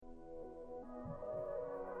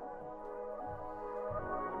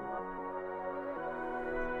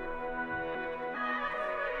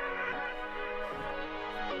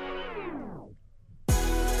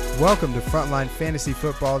Welcome to Frontline Fantasy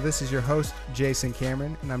Football. This is your host, Jason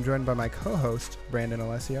Cameron, and I'm joined by my co-host, Brandon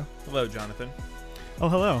Alessio. Hello, Jonathan. Oh,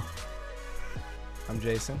 hello. I'm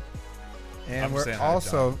Jason. And I'm we're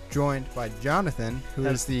also joined by Jonathan, who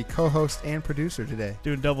is the co-host and producer today.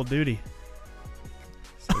 Doing double duty.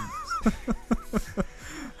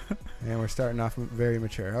 And we're starting off very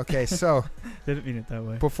mature. Okay, so Didn't mean it that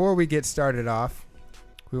way. before we get started off,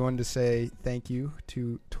 we wanted to say thank you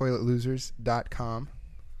to toiletlosers.com.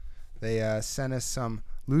 They sent us some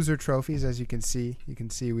loser trophies, as you can see. You can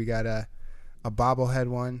see we got a bobblehead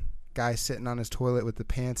one, guy sitting on his toilet with the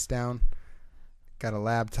pants down. Got a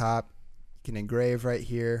laptop. You can engrave right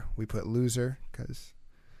here. We put loser because,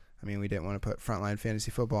 we didn't want to put Frontline Fantasy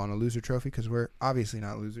Football on a loser trophy because we're obviously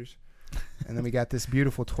not losers. And then we got this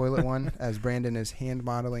beautiful toilet one, as Brandon is hand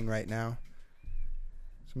modeling right now.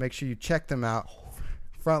 So make sure you check them out.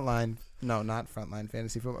 Not Frontline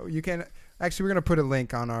Fantasy Football. You can actually, we're going to put a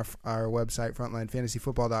link on our website,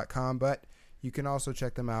 frontlinefantasyfootball.com, but you can also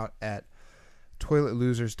check them out at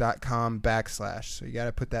toiletlosers.com / So you got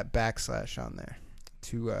to put that / on there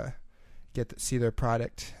to see their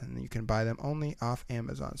product, and you can buy them only off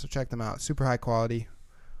Amazon. So check them out. Super high quality.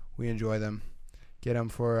 We enjoy them. Get them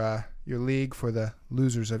for your league, for the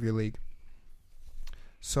losers of your league.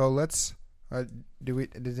 So let's how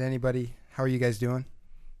are you guys doing?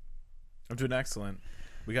 I'm doing excellent.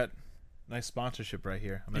 We got nice sponsorship right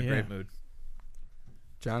here. I'm in a great mood.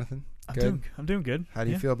 Jonathan, I'm doing good. How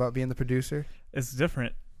do you feel about being the producer? It's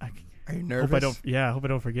different. Are you nervous? I hope I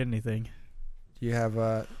don't forget anything. Do you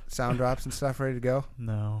have sound drops and stuff ready to go?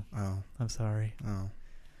 No. Oh. I'm sorry. Oh.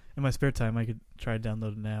 In my spare time, I could try to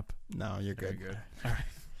download an app. No, you're good. Very good. All right.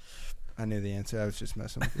 I knew the answer. I was just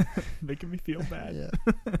messing with you. Making me feel bad. Yeah.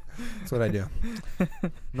 That's what I do.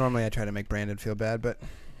 Normally I try to make Brandon feel bad, but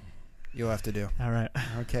you'll have to do. All right.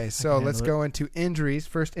 Okay, so let's go into injuries.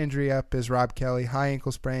 First injury up is Rob Kelly, high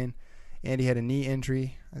ankle sprain. Andy had a knee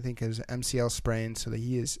injury, I think his MCL sprain, so that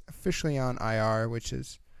he is officially on IR, which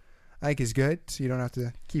is, I think, is good. So you don't have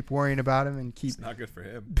to keep worrying about him and keep. It's not good for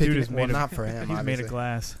him. Picking Dude is well, not for him. He's obviously. made of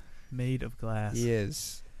glass. Made of glass. He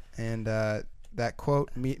is, and that quote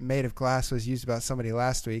 "made of glass" was used about somebody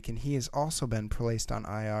last week, and he has also been placed on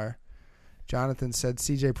IR. Jonathan said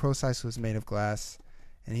C.J. Prosise was made of glass,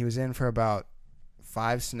 and he was in for about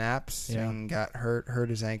 5 snaps and got hurt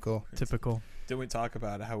his ankle. Typical. Didn't we talk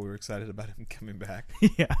about how we were excited about him coming back?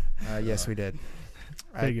 Yeah. Yes, we did.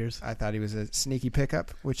 Figures. I thought he was a sneaky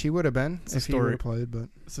pickup, which he would have been if he would have played. But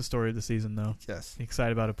it's the story of the season, though. Yes.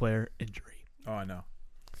 Excited about a player injury. Oh, I know.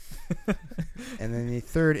 And then the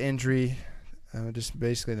third injury, just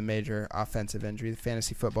basically the major offensive injury, the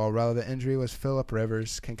fantasy football relevant injury, was Phillip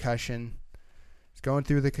Rivers, concussion. He's going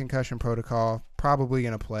through the concussion protocol, probably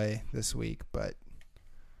going to play this week, but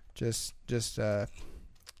just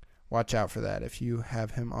watch out for that if you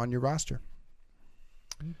have him on your roster.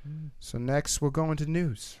 Mm-hmm. So next we'll go into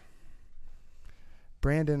news.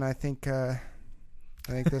 Brandon, I think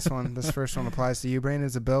this first one applies to you.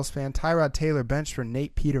 Brandon's a Bills fan. Tyrod Taylor benched for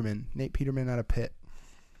Nate Peterman. Nate Peterman out of Pitt.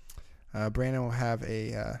 Brandon will have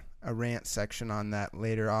a rant section on that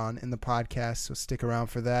later on in the podcast, so stick around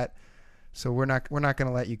for that. So we're not going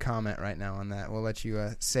to let you comment right now on that. We'll let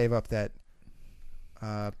you save up that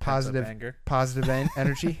positive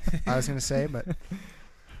energy. I was going to say, but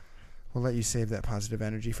we'll let you save that positive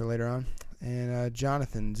energy for later on. And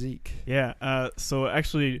Jonathan, Zeke. Yeah. So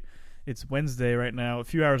actually, it's Wednesday right now. A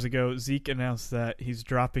few hours ago, Zeke announced that he's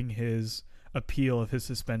dropping his appeal of his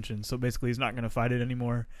suspension. So basically, he's not going to fight it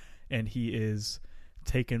anymore, and he is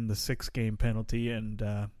taking the 6-game penalty, and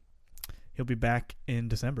he'll be back in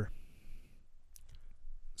December.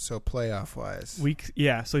 So playoff-wise.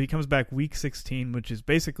 So he comes back week 16, which is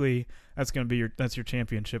basically that's going to be that's your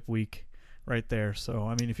championship week right there.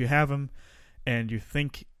 So if you have him and you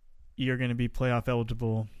think you're going to be playoff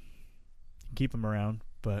eligible, keep him around.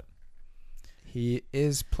 But he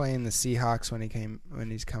is playing the Seahawks when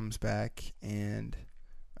he comes back, and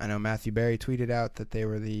I know Matthew Berry tweeted out that they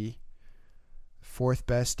were the 4th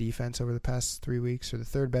best defense over the past 3 weeks, or the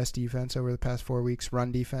 3rd best defense over the past 4 weeks,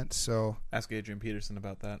 run defense. So ask Adrian Peterson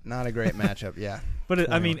about that. Not a great matchup, yeah. But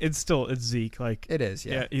it's Zeke. Like it is,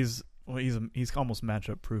 yeah. He's almost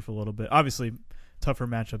matchup proof a little bit. Obviously, tougher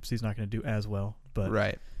matchups he's not going to do as well, but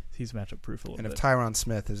right. He's matchup proof a little bit. And if Tyron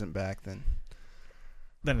Smith isn't back, then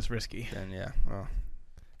it's risky. Then yeah, well,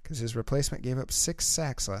 because his replacement gave up 6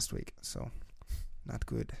 sacks last week, so not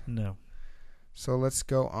good. No. So let's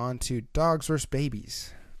go on to Dogs vs.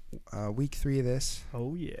 Babies. Week 3 of this.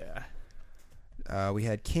 Oh, yeah. We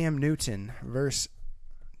had Cam Newton versus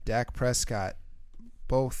Dak Prescott.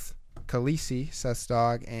 Both Khaleesi, Seth's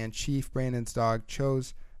dog, and Chief Brandon's dog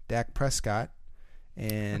chose Dak Prescott,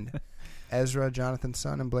 and Ezra, Jonathan's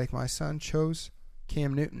son, and Blake, my son, chose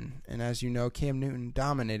Cam Newton. And as you know, Cam Newton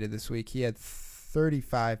dominated this week. He had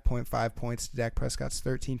 35.5 points to Dak Prescott's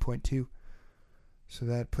 13.2. So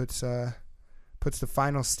that puts the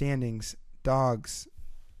final standings, Dogs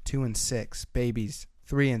 2-6, Babies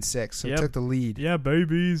 3-6. So took the lead. Yeah,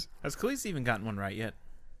 babies. Has Khalees even gotten one right yet?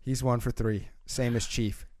 He's 1 for 3, same as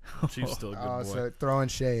Chief. Chief's still a good boy. So throwing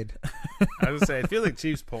shade. I was gonna say, I feel like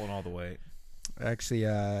Chief's pulling all the weight. Actually,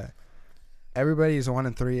 everybody is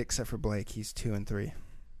 1-3 except for Blake. He's 2-3.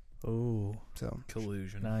 Oh, So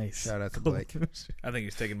Collusion. nice. shout out to Blake. I think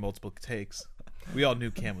he's taking multiple takes. We all knew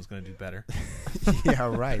Cam was going to do better. Yeah,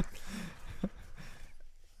 right.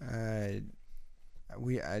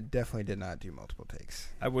 I definitely did not do multiple takes.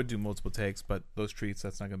 I would do multiple takes, but those treats,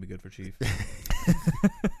 that's not going to be good for Chief.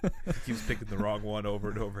 He keeps picking the wrong one over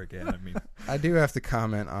and over again. I mean, I do have to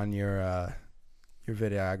comment on your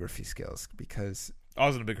videography skills because I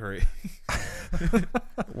was in a big hurry.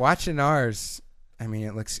 watching ours, I mean,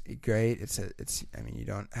 it looks great. I mean, you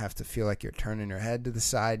don't have to feel like you're turning your head to the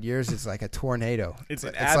side. Yours is like a tornado. It's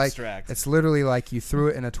an Like, abstract. it's literally like you threw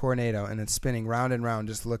it in a tornado and it's spinning round and round,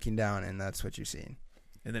 just looking down, and that's what you're seeing.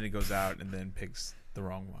 And then he goes out and then picks the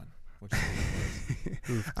wrong one. Which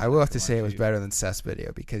is I will have to say it was Chief. better than Seth's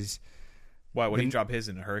video because, Why? Would he drop his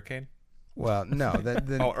in a hurricane? well, no,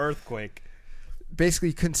 Oh, earthquake. basically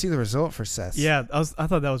you couldn't see the result for Seth. Yeah, I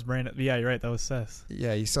thought that was Brandon. Yeah, you're right. That was Seth.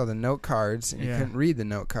 Yeah, you saw the note cards and you Yeah. couldn't read the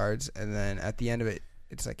note cards, and then at the end of it,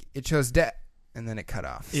 it's like it shows debt, and then it cut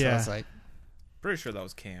off. So Yeah. it's like, Pretty sure that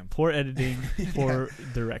was Cam. Poor editing, poor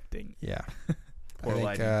directing. yeah. Poor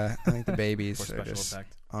lighting. I think the For babies are special just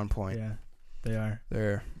effect. on point. Yeah, they are.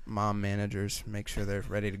 They're mom managers. Make sure they're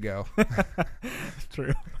ready to go.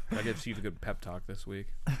 True. I give Chief a good pep talk this week.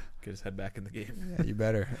 Get his head back in the game. Yeah, you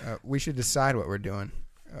better. We should decide what we're doing.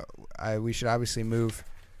 We should obviously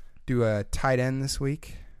do a tight end this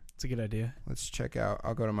week. It's a good idea. Let's check out.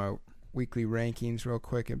 I'll go to my weekly rankings real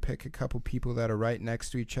quick and pick a couple people that are right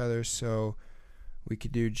next to each other. So we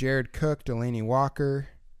could do Jared Cook, Delaney Walker,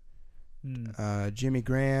 Jimmy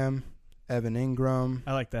Graham, Evan Ingram.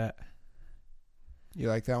 I like that. You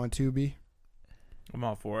like that one too, B? I'm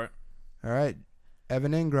all for it. All right.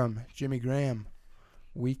 Evan Ingram, Jimmy Graham.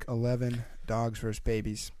 Week 11, Dogs versus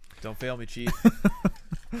Babies. Don't fail me, Chief.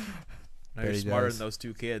 Now Bet you're he smarter does. than those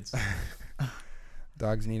two kids.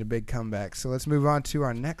 Dogs need a big comeback. So let's move on to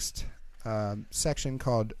our next section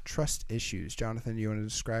called Trust Issues. Jonathan, do you want to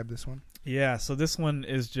describe this one? Yeah, so this one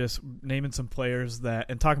is just naming some players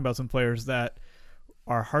and talking about some players that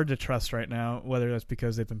are hard to trust right now, whether that's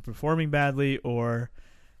because they've been performing badly or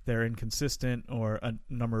they're inconsistent or a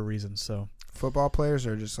number of reasons. So, Football players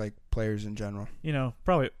or just like players in general?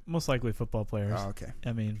 probably most likely football players. Oh, okay.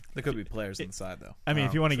 I mean, There could be players on the side, though.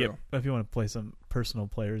 if you want to true. if you want to play some personal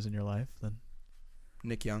players in your life, then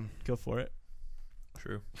Nick Young, go for it.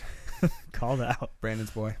 True. Call it out.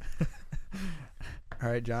 Brandon's boy. All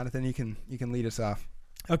right, Jonathan, you can lead us off.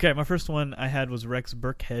 Okay, my first one I had was Rex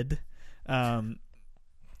Burkhead.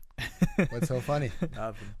 What's so funny?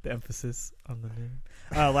 Nothing. The emphasis on the name.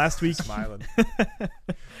 Last week, Smiling.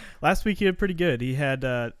 last week he did pretty good. He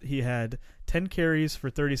had 10 carries for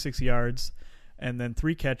 36 yards, and then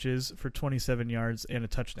 3 catches for 27 yards and a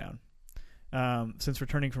touchdown. Since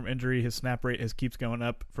returning from injury, his snap rate keeps going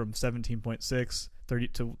up from 17.6 to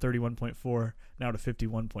 31.4, now to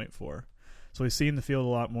 51.4. So he's seeing the field a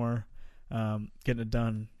lot more, getting it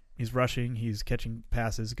done. He's rushing, he's catching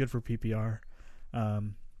passes, good for PPR.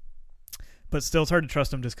 But still, it's hard to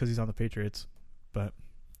trust him just because he's on the Patriots. But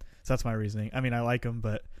so that's my reasoning. I mean, I like him,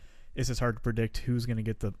 but it's just hard to predict who's going to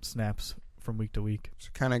get the snaps from week to week. So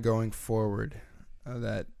kind of going forward,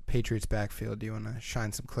 that Patriots backfield, do you want to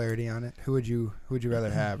shine some clarity on it? Who would you rather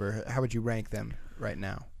have, or how would you rank them right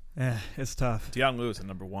now? It's tough. Deion Lewis at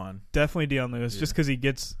number 1. Definitely Deion Lewis, just because he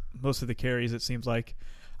gets most of the carries, it seems like.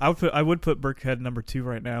 I would put Burkhead number 2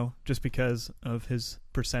 right now, just because of his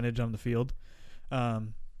percentage on the field.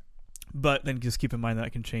 But then just keep in mind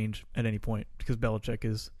that can change at any point, because Belichick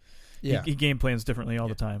is he game plans differently all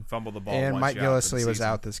the time. Fumble the ball. And once Mike you're out for the Gillislee was season.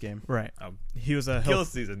 out this game. Right. Oh. He was a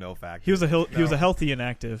Gillislee's a no factor. he was a healthy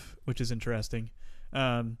inactive, which is interesting.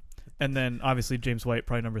 And then obviously James White,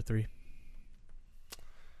 probably number 3.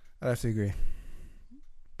 I'd have to agree.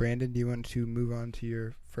 Brandon, do you want to move on to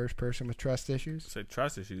your first person with trust issues? So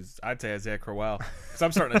trust issues. I'd say Isaiah Crowell, because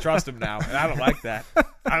I'm starting to trust him now, and I don't like that.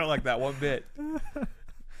 I don't like that one bit.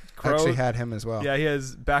 I actually had him as well. Yeah,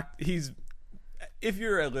 he's. If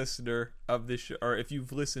you're a listener of this show, or if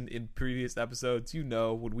you've listened in previous episodes, you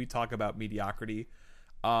know when we talk about mediocrity,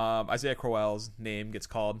 Isaiah Crowell's name gets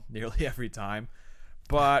called nearly every time.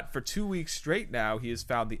 But for 2 weeks straight now, he has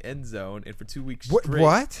found the end zone, and for 2 weeks What? straight,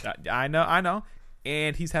 What? I know,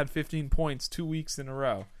 and he's had 15 points 2 weeks in a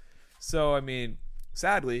row. So I mean,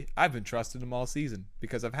 sadly, I've been trusting him all season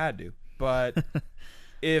because I've had to. But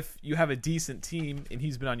if you have a decent team and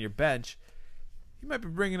he's been on your bench, he might be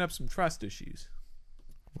bringing up some trust issues.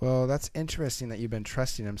 Well, that's interesting that you've been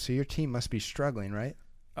trusting him. So your team must be struggling, right?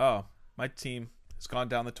 Oh, my team has gone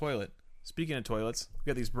down the toilet. Speaking of toilets, we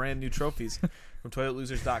got these brand new trophies from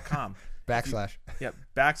toiletlosers.com. Backslash. Yeah,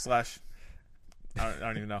 backslash. I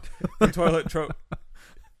don't even know.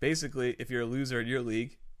 Basically, if you're a loser in your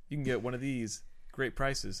league, you can get one of these. Great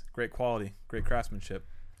prices, great quality, great craftsmanship.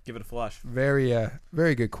 Give it a flush. Very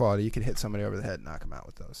good quality. You could hit somebody over the head and knock them out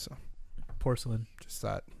with those. So Porcelain. just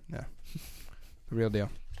thought, yeah, the real deal.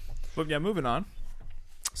 But yeah, moving on.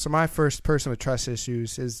 So my first person with trust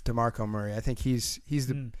issues is DeMarco Murray. I think he's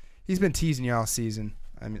been teasing you all season.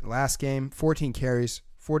 I mean, last game, 14 carries,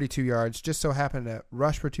 42 yards. Just so happened to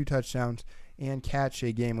rush for 2 touchdowns and catch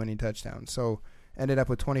a game-winning touchdown. So ended up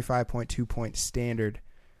with 25.2 point standard.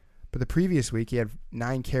 But the previous week, he had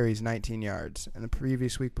 9 carries, 19 yards. And the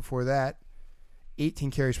previous week before that,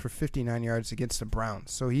 18 carries for 59 yards against the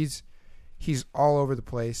Browns. So he's all over the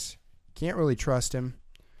place. Can't really trust him.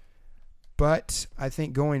 But I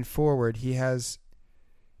think going forward, he's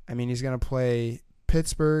going to play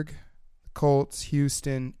Pittsburgh, Colts,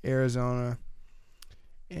 Houston, Arizona.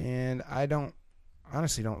 And I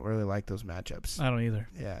honestly don't really like those matchups. I don't either.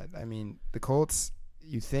 Yeah, I mean, the Colts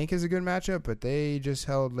you think is a good matchup, but they just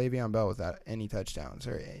held Le'Veon Bell without any touchdowns.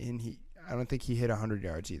 I don't think he hit 100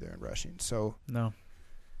 yards either in rushing. So No.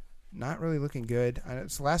 not really looking good.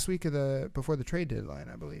 It's last week before the trade deadline,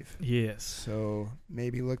 I believe. Yes. So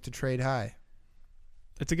maybe look to trade high.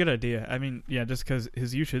 It's a good idea. I mean, yeah, just because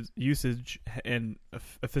his usage and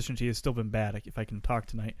efficiency has still been bad. If I can talk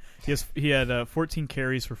tonight, he had 14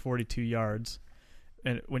 carries for 42 yards,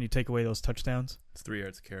 and when you take away those touchdowns, It's 3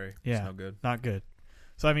 yards to carry. Yeah. It's no good. not good.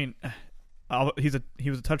 So I mean, he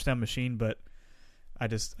was a touchdown machine, but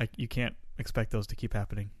you can't expect those to keep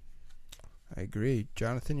happening. I agree.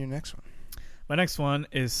 Jonathan, your next one. My next one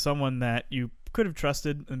is someone that you could have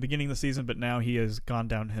trusted in the beginning of the season, but now he has gone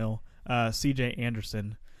downhill. C.J.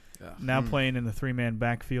 Anderson, now playing in the 3-man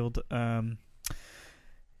backfield.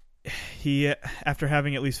 He, after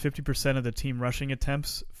having at least 50% of the team rushing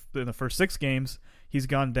attempts in the first 6 games, he's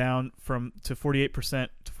gone down to 48%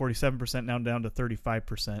 to 47%, now down to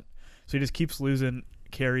 35%. So he just keeps losing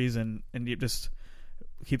carries and he just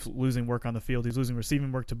keeps losing work on the field. He's losing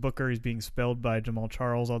receiving work to Booker. He's being spelled by Jamal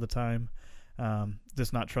Charles all the time.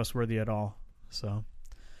 Just not trustworthy at all. So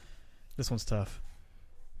this one's tough.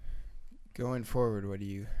 Going forward, what do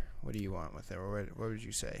you want with it? Or what would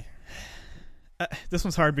you say? This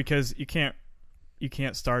one's hard because you can't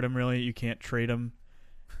start him really. You can't trade him.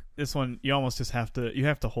 This one you almost just have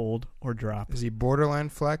to hold or drop. Is he borderline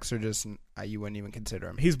flex or just you wouldn't even consider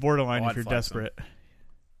him? He's borderline if I'd you're flex him. desperate.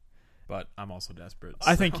 But I'm also desperate.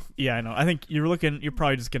 I think I know. I think you're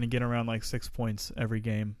probably just going to get around like 6 points every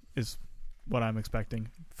game is what I'm expecting.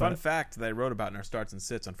 Fun fact that I wrote about in our starts and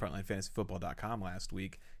sits on FrontlineFantasyFootball.com last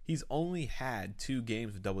week. He's only had 2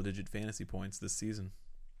 games with double-digit fantasy points this season.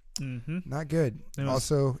 Mm-hmm. Not good.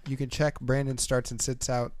 Also, you can check Brandon starts and sits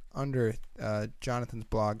out under Jonathan's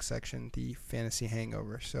blog section, the Fantasy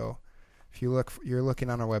Hangover. So if you're looking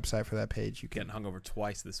on our website for that page, you can. Getting hungover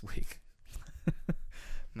twice this week.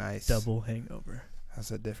 Nice. Double hangover. How's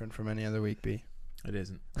that different from any other week, B? It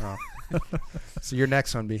isn't. Oh. So your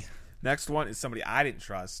next one, B. Next one is somebody I didn't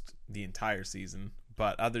trust the entire season,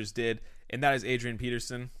 but others did, and that is Adrian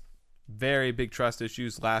Peterson. Very big trust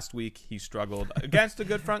issues. Last week he struggled against a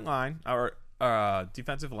good front line or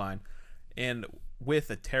defensive line and with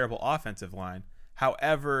a terrible offensive line.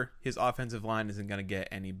 However, his offensive line isn't going to get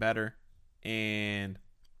any better, and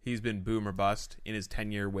he's been boom or bust in his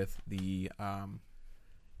tenure with the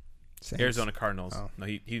Arizona Cardinals. Oh. No,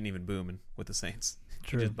 he didn't even boom with the Saints.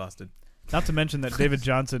 True. He just busted. Not to mention that David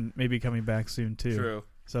Johnson may be coming back soon too. True.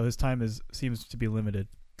 So his time seems to be limited.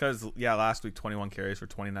 Because, last week, 21 carries for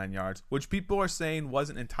 29 yards, which people are saying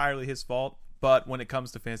wasn't entirely his fault. But when it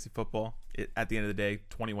comes to fantasy football, at the end of the day,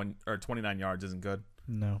 21 or 29 yards isn't good.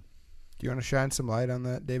 No. Do you want to shine some light on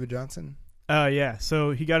that, David Johnson? Yeah.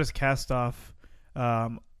 So he got his cast off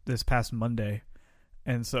this past Monday.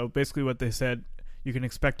 And so basically what they said, you can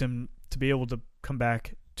expect him to be able to come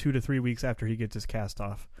back 2 to 3 weeks after he gets his cast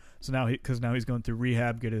off. So now he's going through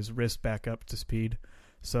rehab, get his wrist back up to speed.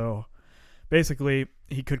 So basically,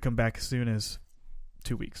 he could come back as soon as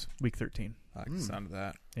 2 weeks, week 13. I like the sound of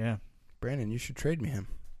that. Yeah. Brandon, you should trade me him.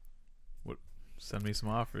 What? Send me some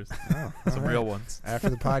offers. Oh, Some all right. real ones. After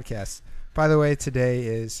the podcast. By the way, today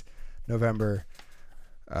is November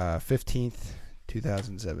 15th,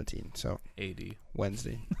 2017. So AD.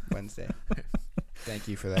 Wednesday. Thank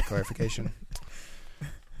you for that clarification.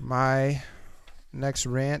 My next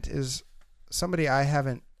rant is somebody I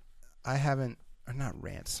haven't, or not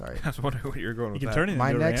rant, sorry. I was wondering what you were going You with can that. turn it My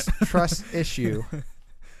into a next rant. trust issue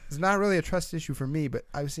is not really a trust issue for me, but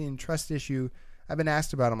I've seen trust issue. I've been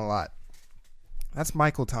asked about him a lot. That's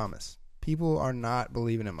Michael Thomas. People are not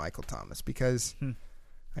believing in Michael Thomas because,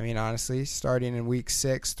 I mean, honestly, starting in week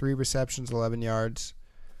 6, 3 receptions, 11 yards,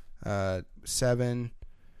 week 7,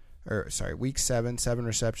 7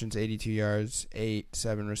 receptions, 82 yards, 8,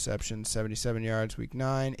 7 receptions, 77 yards, week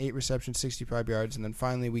 9, 8 receptions, 65 yards, and then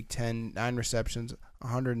finally week 10, 9 receptions,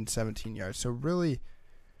 117 yards. So really,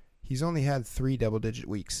 he's only had 3 double-digit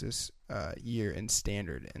weeks this year in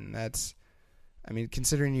standard, and that's, I mean,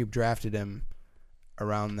 considering you've drafted him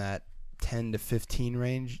around that 10 to 15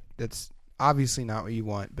 range, that's obviously not what you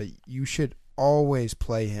want, but you should always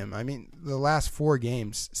play him. I mean, the last 4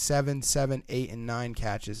 games, 7, 7, 8, and 9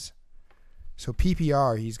 catches. So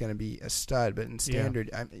PPR, he's going to be a stud, but in standard,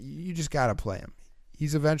 you just got to play him.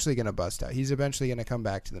 He's eventually going to bust out. He's eventually going to come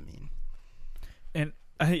back to the mean. And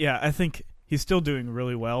I think he's still doing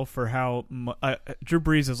really well for how Drew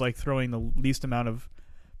Brees is like throwing the least amount of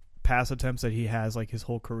pass attempts that he has like his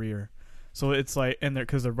whole career. So it's like, and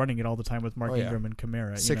because they're running it all the time with Mark Ingram and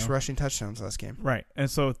Kamara. 6 rushing touchdowns last game. Right. And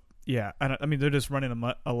so, yeah, I mean, they're just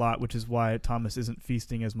running a lot, which is why Thomas isn't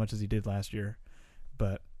feasting as much as he did last year.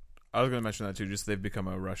 But I was going to mention that too. Just they've become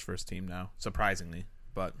a rush first team now, surprisingly.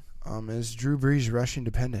 But is Drew Brees rushing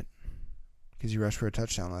dependent? Because he rushed for a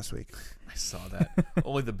touchdown last week. I saw that.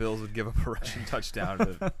 Only the Bills would give up a rushing touchdown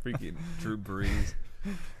to freaking Drew Brees.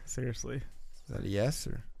 seriously, Is that a yes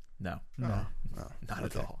or No, no. no? not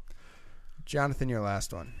at all. Jonathan, your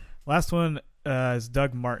last one. Last one is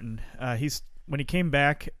Doug Martin. When he came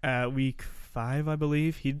back week 5, I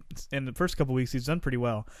believe, in the first couple weeks he's done pretty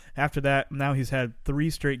well. After that, now he's had 3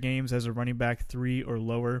 straight games as a running back, 3 or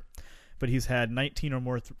lower, but he's had 19 or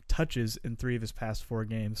more touches in 3 of his past 4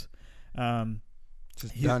 games.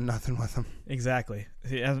 Just done nothing with him. Exactly.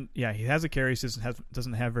 He hasn't. Yeah, he has a carry. He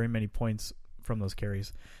doesn't have very many points from those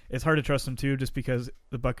carries. It's hard to trust him too, just because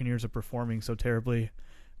the Buccaneers are performing so terribly.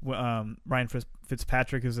 Ryan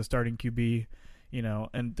Fitzpatrick is the starting QB,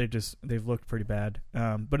 and they've looked pretty bad.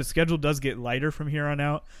 But his schedule does get lighter from here on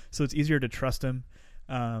out, so it's easier to trust him.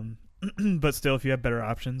 But still, if you have better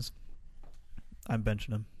options, I'm benching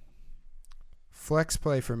him. Flex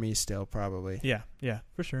play for me still, probably. Yeah,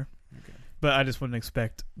 for sure. Okay. But I just wouldn't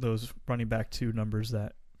expect those running back 2 numbers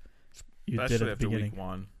that you did Especially at the after beginning. week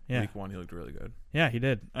 1. Yeah. Week 1, he looked really good. Yeah, he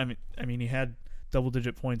did. I mean, he had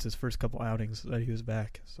double-digit points his first couple outings that he was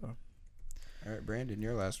back. So, All right, Brandon,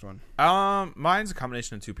 your last one. Mine's a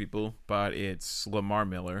combination of 2 people, but it's Lamar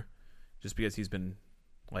Miller, just because he's been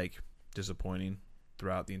disappointing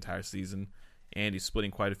throughout the entire season, and he's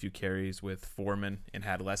splitting quite a few carries with Foreman and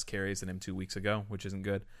had less carries than him 2 weeks ago, which isn't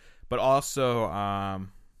good. But also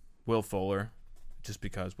Will Fuller, just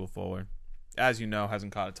because Will Fuller, as you know,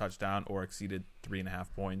 hasn't caught a touchdown or exceeded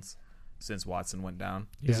 3.5 points since Watson went down.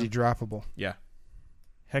 yeah. Is he droppable? Yeah.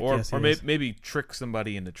 Heck Or yes, he or is. maybe trick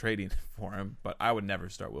somebody into trading for him, but I would never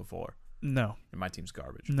start Will Fuller. No. And my team's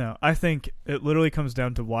garbage. No, I think it literally comes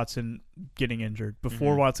down to Watson getting injured.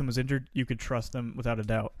 Before Watson was injured, you could trust them without a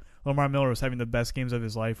doubt. Lamar Miller was having the best games of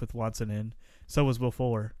his life with Watson in. So was Will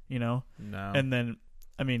Fuller, No. And then,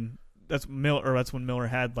 I mean, that's when Miller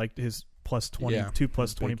had like his plus 20, Yeah, 2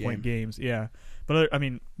 plus big 20 point game. games. Yeah. But I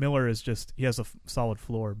mean, Miller is just, he has a solid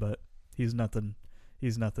floor, but he's nothing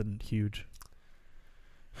huge.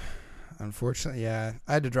 Unfortunately, yeah.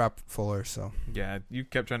 I had to drop Fuller, so Yeah, you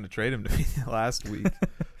kept trying to trade him to me last week.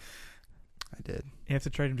 I did. You have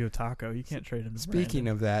to trade him to a taco. You can't trade him to Speaking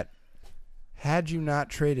of that, had you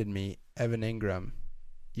not traded me, Evan Ingram,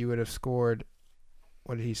 you would have scored.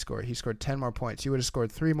 What did he score? He scored 10 more points. You would have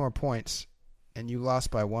scored 3 more points, and you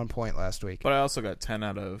lost by 1 point last week. But I also got 10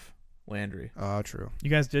 out of Landry. Oh, true.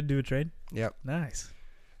 You guys did do a trade? Yep. Nice.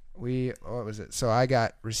 What was it? So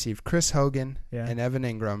I received Chris Hogan and Evan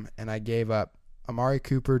Ingram, and I gave up Amari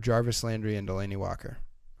Cooper, Jarvis Landry, and Delaney Walker.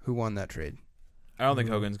 Who won that trade? I don't think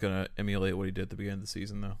Hogan's going to emulate what he did at the beginning of the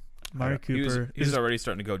season, though. Amari Cooper. He's already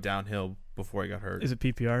starting to go downhill before he got hurt. Is it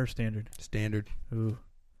PPR or standard? Standard. Ooh.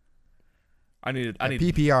 I needed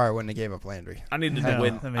PPR. I wouldn't have gave up Landry. I needed No, to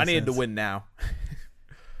win. that makes I needed to sense. win now.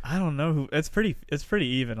 I don't know who. It's pretty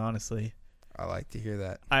even, honestly. I like to hear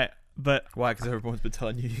that. But Why? Because everyone's been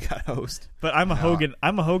telling you got to host. But I'm a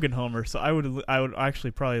No. Hogan homer, so I would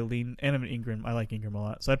actually probably lean. And I'm an Ingram. I like Ingram a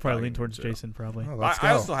lot, so I'd probably I like lean towards Ingram, too. Jason probably. Oh, let's go.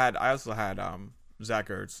 I also had Zach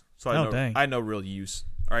Ertz, so Oh, dang. I had no real use.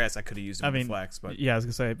 Or I guess I could have used him in flex, but Yeah, I was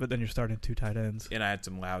gonna say, but then you're starting 2 tight ends. and I had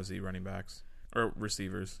some lousy running backs or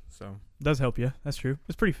receivers. So Does help you. That's true.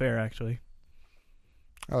 It's pretty fair actually.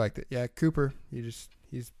 I liked it. Yeah, Cooper. He's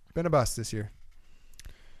been a bust this year.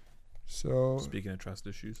 So speaking of trust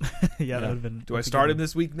issues, Yeah, that would have been. do I that's a start good him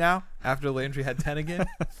this week now after Landry had 10 again?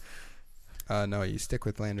 no, you stick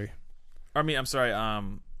with Landry. I mean, I'm sorry,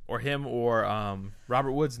 or him or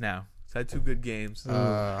Robert Woods now. He's had 2 good games.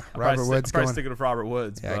 Robert Woods I'm probably going. sticking with Robert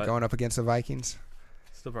Woods. Yeah, but going up against the Vikings.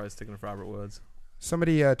 still probably sticking with Robert Woods.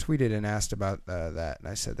 Somebody tweeted and asked about that, and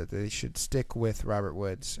I said that they should stick with Robert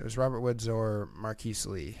Woods. It was Robert Woods or Marquise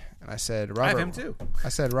Lee, and I said Robert. I have him too. I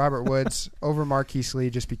said Robert Woods over Marquise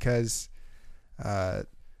Lee just because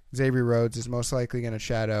Xavier Rhodes is most likely going to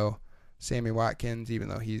shadow Sammy Watkins, even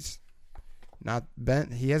though he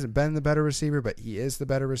hasn't been the better receiver, but he is the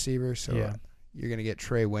better receiver. So Yeah. you're going to get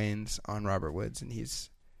Trey Waynes on Robert Woods, and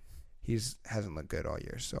he's hasn't looked good all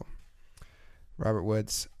year. So Robert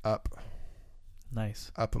Woods up.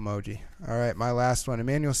 Nice. Up emoji. All right, my last one.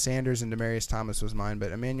 Emmanuel Sanders and Demaryius Thomas was mine,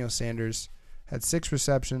 but Emmanuel Sanders had 6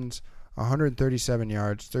 receptions, 137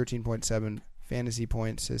 yards, 13.7 fantasy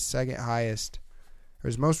points, his second highest, or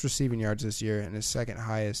his most receiving yards this year, and his second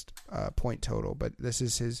highest point total. But this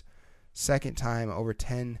is his second time over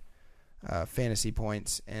 10 fantasy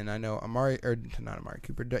points, and I know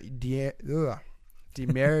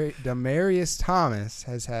Demaryius Thomas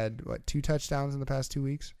has had 2 touchdowns in the past 2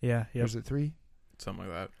 weeks? Yeah. Or Yep. is it 3? Something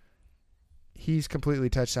like that. He's completely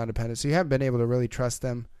touchdown dependent, so you haven't been able to really trust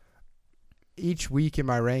them. Each week in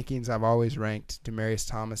my rankings, I've always ranked Demaryius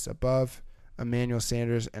Thomas above Emmanuel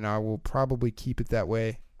Sanders, and I will probably keep it that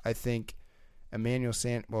way. I think Emmanuel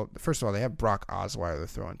Sanders, well, first of all, they have Brock Osweiler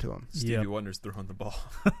throwing to him, Stevie Yep. Wonder's throwing the ball.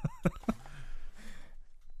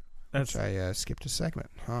 That's which I skipped a segment.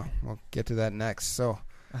 We'll get to that next. So,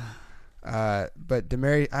 but I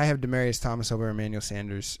have Demaryius Thomas over Emmanuel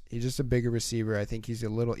Sanders. He's just a bigger receiver. I think he's a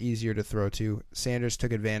little easier to throw to. Sanders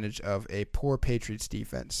took advantage of a poor Patriots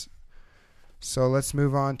defense. So let's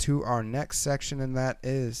move on to our next section, and that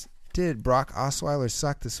is, did Brock Osweiler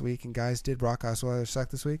suck this week? And guys, did Brock Osweiler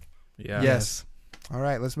suck this week? Yeah. Yes. All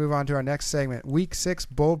right, let's move on to our next segment, Week 6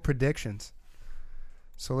 bold predictions.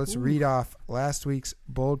 So let's read off last week's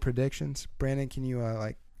bold predictions. Brandon, can you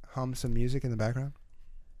hum some music in the background?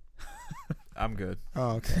 I'm good.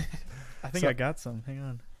 Oh, okay. I think I got some. Hang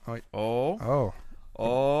on. Oh.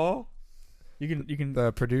 Oh, You can.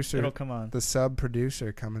 the producer, It'll come on. the sub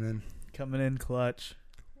producer coming in. Coming in clutch.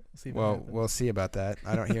 See if it Well, happens. we'll see about that.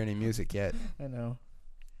 I don't hear any music yet. I know.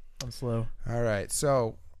 I'm slow. All right,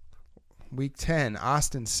 so Week 10,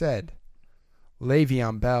 Austin said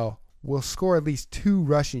Le'Veon Bell will score at least 2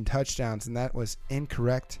 rushing touchdowns, and that was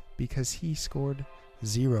incorrect because he scored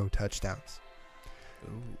 0 touchdowns.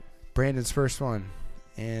 Ooh. Brandon's first one,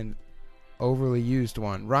 and overly used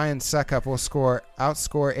one. Ryan Suckup will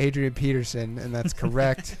outscore Adrian Peterson, and that's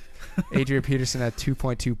correct. Adrian Peterson had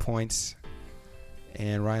 2.2 points,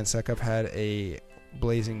 and Ryan Suckup had a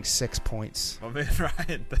blazing 6 points. My man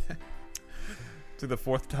Ryan. To the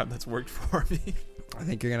 4th time that's worked for me. I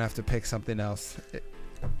think you're going to have to pick something else.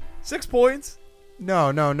 6 points?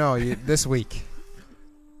 No. This week.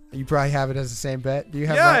 You probably have it as the same bet. Do you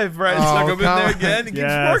have Yeah, if Ryan stuck up in there again, it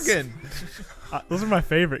Yes. keeps working. Those are my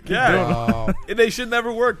favorite. Keep Yeah. doing them. Oh, And they should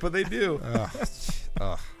never work, but they do.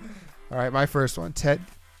 All right, my first one.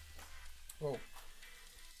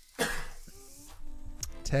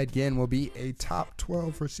 Ted Ginn will be a top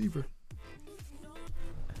 12 receiver.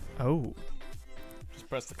 Oh. Just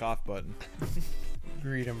press the cough button.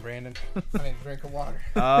 Read him, Brandon. I need a drink of water.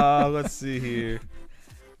 Let's see here.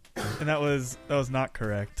 And that was not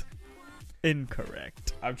correct.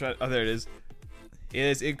 Incorrect. I'm trying. Oh, there it is. It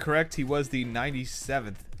is incorrect. He was the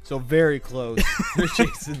 97th. So very close. There's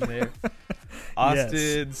Jason there.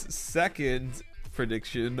 Austin's second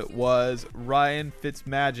prediction was Ryan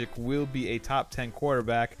Fitzmagic will be a top 10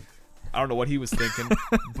 quarterback. I don't know what he was thinking,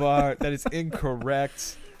 but that is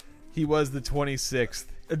incorrect. He was the 26th,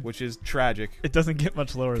 which is tragic. It doesn't get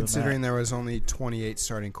much lower Considering than there was only 28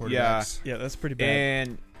 starting quarterbacks. that. Yeah, that's pretty bad.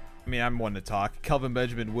 And I mean, I'm one to talk. Kelvin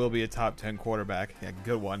Benjamin will be a top 10 quarterback. Yeah,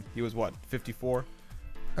 good one. He was what, 54?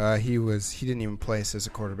 He didn't even place as a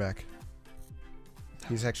quarterback.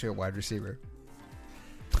 He's actually a wide receiver.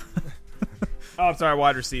 Oh, I'm sorry,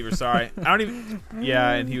 wide receiver. Sorry, I don't even.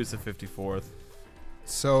 Yeah, and he was the 54th.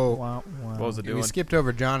 So Wow. What was it we doing? skipped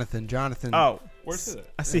over Jonathan. Jonathan. Oh, where's it?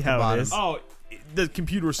 I see At the how it bottom. is. Oh, the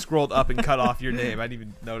computer scrolled up and cut off your name. I didn't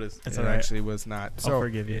even notice. It's It all right. actually was not. I'll So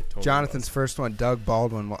forgive you. It totally Jonathan's was. first one, Doug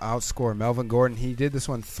Baldwin, will outscore Melvin Gordon. He did this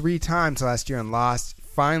one 3 times last year and lost.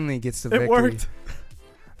 Finally gets the victory. It worked.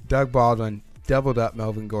 Doug Baldwin doubled up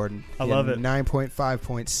Melvin Gordon. I He love had it. 9.5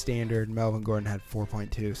 points standard. Melvin Gordon had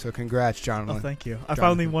 4.2. So congrats, Oh, Jonathan. thank you. I Jonathan.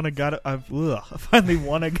 finally won a got. I finally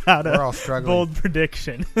won a got We're a all struggling. bold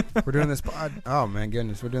prediction. We're doing this. Oh my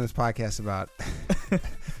goodness, we're doing this podcast about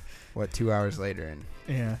 2 hours later and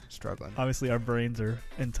Yeah. struggling. Obviously, our brains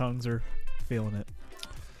and tongues are feeling it.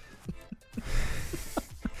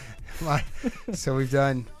 So we've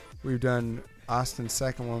done Austin's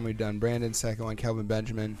second one. We've done Brandon's second one. Kelvin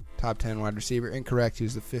Benjamin, top 10 wide receiver. Incorrect. He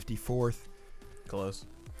was the 54th. Close.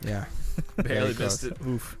 Yeah. Barely Very missed close. it.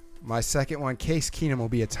 Oof. My second one, Case Keenum will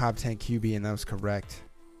be a top 10 QB, and that was correct.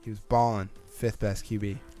 He was balling, 5th best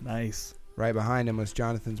QB. Nice. Right behind him was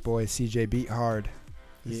Jonathan's boy, CJ Beathard.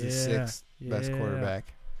 He's the Yeah. 6th best Yeah.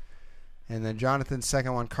 quarterback. And then Jonathan's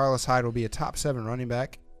second one, Carlos Hyde, will be a top 7 running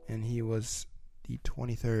back, and he was the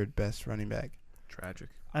 23rd best running back. Tragic.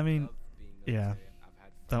 I mean, yeah.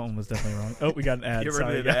 That one was definitely wrong. Oh, we got an ad. You ever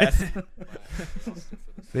Sorry, did guys. that?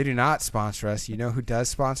 They do not sponsor us. You know who does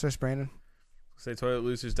sponsor us, Brandon? Say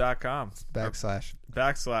toiletlosers.com. Backslash.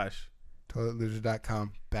 /.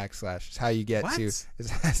 Toiletlosers.com/. It's how you get What? to.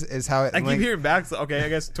 Is how it I keep links. hearing backslash. Okay, I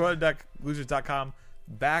guess toiletlosers.com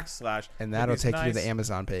 /. And that'll These take you to nice- the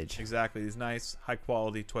Amazon page. Exactly. These nice, high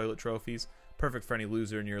quality toilet trophies. Perfect for any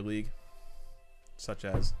loser in your league. Such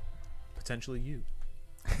as potentially you.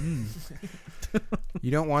 Mm.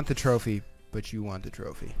 You don't want the trophy, but you want the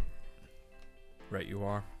trophy. Right, you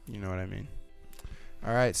are. You know what I mean.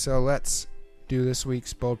 All right, so let's do this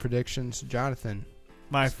week's bold predictions. Jonathan.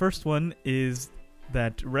 My first one is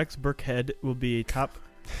that Rex Burkhead will be a top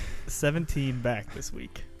 17 back this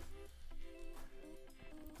week.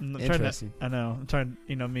 I'm trying to, Interesting. I know. I'm trying.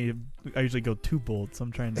 You know me. I usually go too bold, so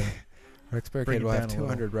I'm trying to Rex Bring Burkhead it will have down a little.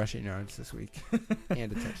 200 rushing yards this week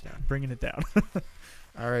and a touchdown. bringing it down.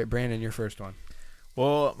 All right, Brandon, your first one.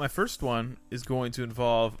 Well, my first one is going to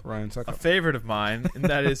involve Ryan a Suckup. favorite of mine, and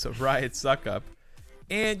that is Riot Suckup.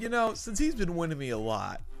 And, you know, since he's been winning me a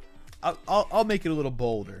lot, I'll make it a little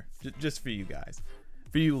bolder, just for you guys,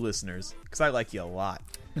 for you listeners, because I like you a lot.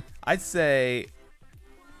 I'd say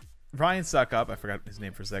Ryan Suckup, I forgot his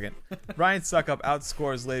name for a second, Ryan Suckup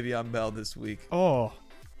outscores Le'Veon Bell this week. Oh,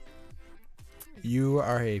 You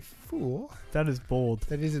are a fool. that is bold.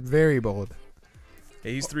 That is very bold.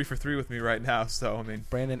 Hey, he's 3 for 3 with me right now, so, I mean,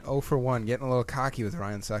 Brandon 0 for 1, getting a little cocky with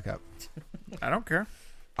Ryan Suckup. I don't care.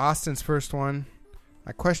 Austin's first one.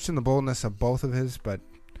 I question the boldness of both of his, but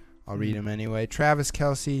I'll read him anyway. Travis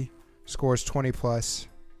Kelce scores 20 plus.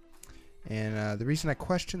 And the reason I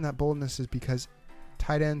question that boldness is because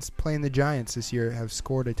tight ends playing the Giants this year have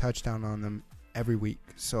scored a touchdown on them every week.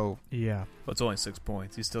 So, Yeah. Well, it's only 6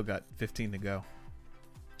 points. He's still got 15 to go.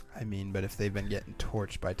 I mean, but if they've been getting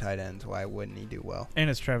torched by tight ends, why wouldn't he do well? And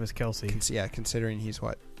it's Travis Kelce. Yeah, considering he's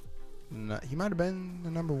what? He might have been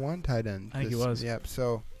the number 1 tight end. I think he was. Yep,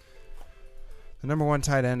 so the number 1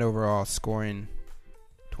 tight end overall scoring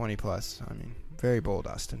 20 plus. I mean, very bold,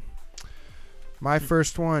 Austin. My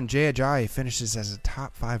first one, Jay Ajayi finishes as a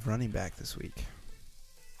top 5 running back this week.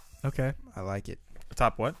 Okay. I like it.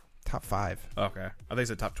 Top what? Top 5. Okay. I think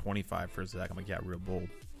it's a top 25 for a sec. I'm like, yeah, real bold.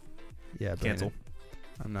 Yeah, Cancel. Brandon.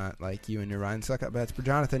 I'm not like you and your Ryan Suckup bets. But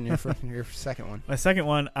Jonathan, your second one. My second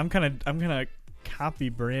one, I'm gonna copy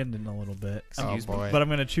Brandon a little bit, Excuse me. boy. but I'm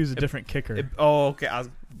gonna choose a different kicker. Okay. I was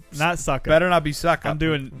Not Suckup. better not be Suckup. I'm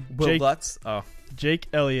doing Will Jake. Lutz. Oh, Jake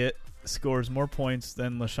Elliott scores more points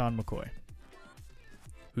than LaShawn McCoy.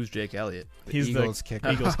 who's Jake Elliott? The He's Eagles the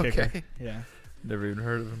kicker. Eagles kicker. Okay. Yeah. Never even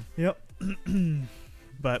heard of him. Yep.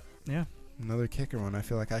 But yeah, Another kicker one. I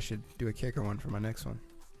feel like I should do a kicker one for my next one.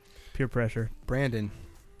 peer pressure. Brandon,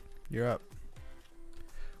 you're up.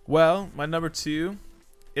 Well, my number 2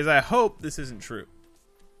 is I hope this isn't true.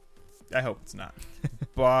 I hope it's not.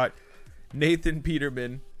 But Nathan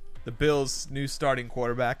Peterman, the Bills' new starting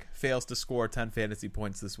quarterback, fails to score 10 fantasy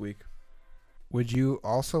points this week. Would you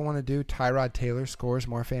also want to do Tyrod Taylor scores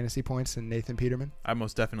more fantasy points than Nathan Peterman? I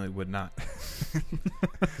most definitely would not.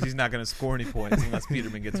 'Cause he's not going to score any points unless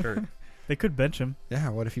Peterman gets hurt. They could bench him. Yeah,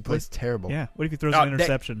 what if he plays terrible? Yeah. What if he throws Oh, an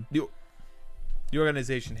interception? The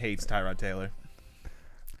organization hates Tyrod Taylor,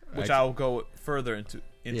 which Actually- I'll go further into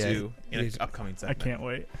Yeah, in an he's- upcoming I segment. can't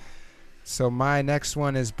wait. So my next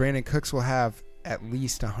one is Brandon Cooks will have at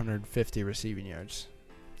least 150 receiving yards.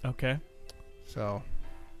 Okay. So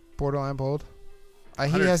borderline bold. He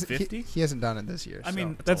 150? hasn't done it this year. I so. mean,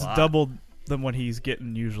 That's a that's lot. doubled than what he's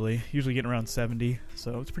getting usually. Usually getting around 70,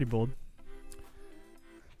 so it's pretty bold.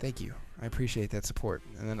 Thank you. I appreciate that support.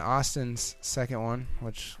 And then Austin's second one,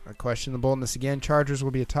 which I question the boldness again. Chargers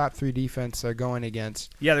will be a top 3 defense going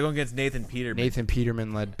against Yeah, they're going against Nathan Peterman. Nathan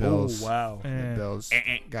Peterman-led Bills. Oh, wow. The Bills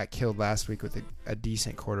got killed last week with a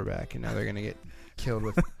decent quarterback, and now they're going to get killed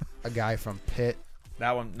with a guy from Pitt.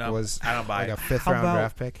 That one, no, Was I don't buy like it. a fifth-round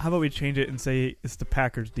draft pick. How about we change it and say it's the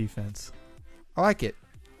Packers defense? I like it.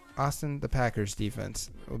 Austin, the Packers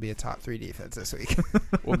defense will be a top 3 defense this week.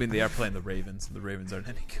 Well, I mean, they are playing the Ravens. The Ravens aren't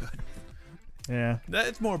any good. Yeah.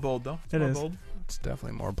 It's more bold, though. It's It more is. bold. It's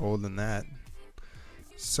definitely more bold than that.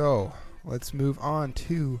 So let's move on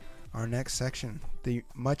to our next section, the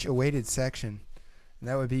much-awaited section. And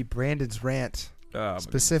that would be Brandon's rant,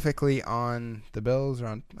 specifically on the Bills. Or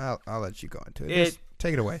on, I'll let you go into it. Just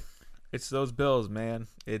take it away. It's those Bills, man.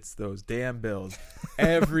 It's those damn Bills.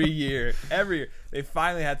 Every year, they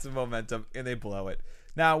finally had some momentum and they blow it.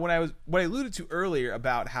 Now, what I alluded to earlier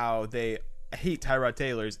about how they hate Tyrod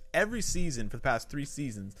Taylor's every season for the past 3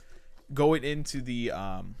 seasons, going into the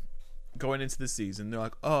season, they're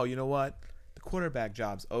like, oh, you know what? The quarterback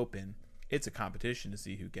job's open. It's a competition to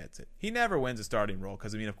see who gets it. He never wins a starting role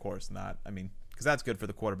because, of course not. Because that's good for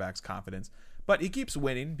the quarterback's confidence. But he keeps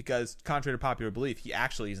winning because, contrary to popular belief, he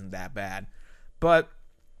actually isn't that bad. But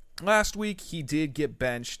last week, he did get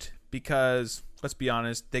benched because, let's be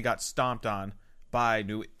honest, they got stomped on by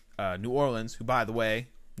New Orleans, who, by the way,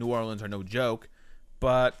 New Orleans are no joke.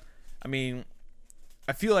 But, I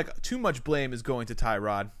feel like too much blame is going to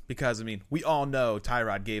Tyrod because, we all know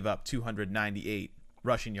Tyrod gave up 298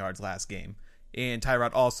 rushing yards last game. And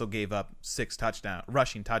Tyrod also gave up 6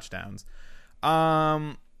 rushing touchdowns.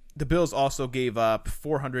 The Bills also gave up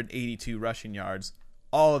 482 rushing yards.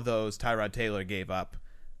 All of those Tyrod Taylor gave up.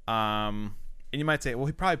 And you might say, well,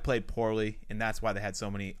 he probably played poorly, and that's why they had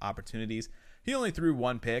so many opportunities. He only threw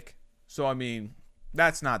 1 pick, so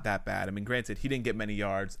that's not that bad. Granted, he didn't get many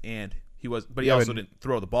yards, and he also didn't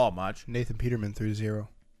throw the ball much. Nathan Peterman threw 0.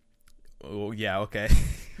 Oh yeah, okay.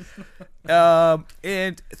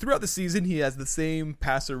 And throughout the season, he has the same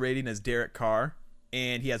passer rating as Derek Carr.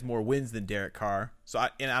 And he has more wins than Derek Carr. I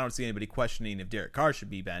don't see anybody questioning if Derek Carr should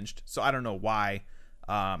be benched. So I don't know why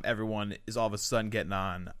everyone is all of a sudden getting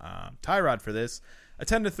on Tyrod for this. A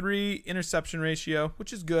 10-3 interception ratio,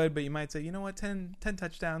 which is good, but you might say, you know what, 10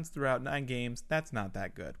 touchdowns throughout 9 games, that's not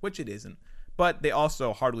that good, which it isn't. But they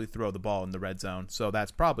also hardly throw the ball in the red zone, so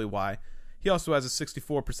that's probably why. He also has a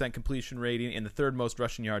 64% completion rating and the 3rd most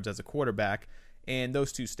rushing yards as a quarterback, and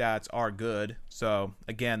those 2 stats are good. So,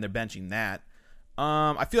 again, they're benching that.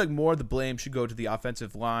 I feel like more of the blame should go to the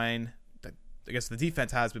offensive line. I guess the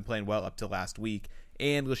defense has been playing well up to last week.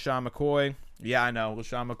 And LaShawn McCoy. Yeah, I know.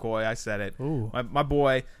 LaShawn McCoy. I said it. My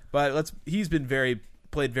boy. But he's been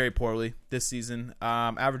played very poorly this season,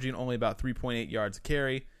 averaging only about 3.8 yards a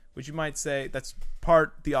carry, which you might say that's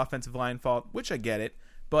part the offensive line fault, which I get it.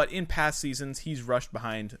 But in past seasons, he's rushed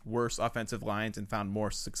behind worse offensive lines and found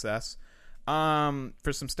more success. For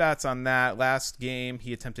some stats on that, last game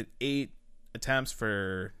he attempted 8 attempts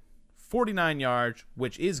for 49 yards,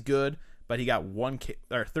 which is good, but he got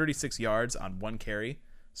 36 yards on 1 carry.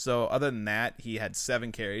 So other than that, he had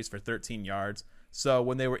 7 carries for 13 yards. So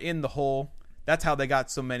when they were in the hole, that's how they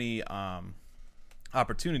got so many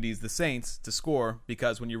opportunities, the Saints, to score,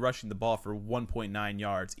 because when you're rushing the ball for 1.9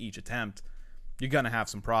 yards each attempt, you're going to have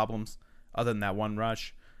some problems other than that 1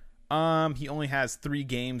 rush. He only has 3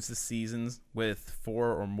 games this season with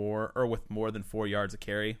 4 or more, or with more than 4 yards a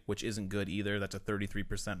carry, which isn't good either. That's a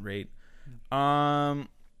 33% rate.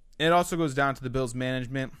 It also goes down to the Bills'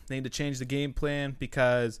 management. They need to change the game plan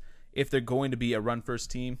because if they're going to be a run-first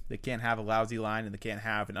team, they can't have a lousy line and they can't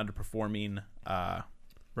have an underperforming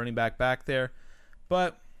running back there.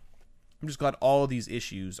 But I'm just glad all of these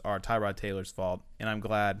issues are Tyrod Taylor's fault, and I'm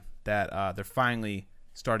glad that they're finally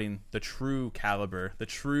starting the true caliber, the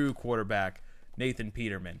true quarterback, Nathan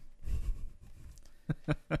Peterman.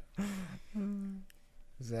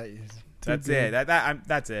 That's it.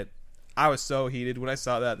 That's it. I was so heated when I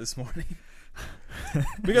saw that this morning.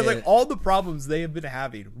 Because all the problems they have been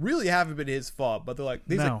having really haven't been his fault, but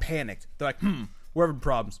they're panicked. They're like, we're having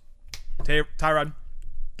problems. Tyrod,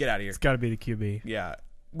 get out of here. It's got to be the QB. Yeah.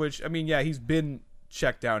 Which, he's been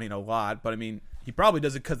checked down a lot, but he probably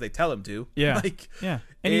does it because they tell him to. Yeah.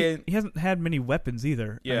 And he hasn't had many weapons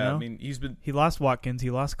either. Yeah, he lost Watkins,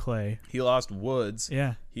 he lost Clay. He lost Woods.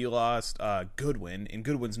 Yeah. He lost Goodwin, and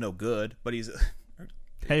Goodwin's no good, but he's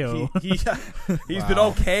he's been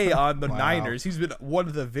okay on the Niners. He's been one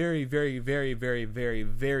of the very, very, very, very, very,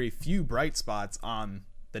 very few bright spots on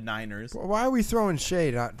the Niners. Why are we throwing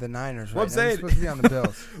shade at the Niners right now? What I'm saying, supposed to be on the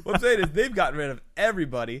Bills. What I'm saying is they've gotten rid of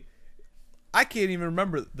everybody. I can't even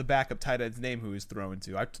remember the backup tight end's name who he was throwing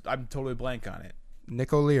to. I'm totally blank on it.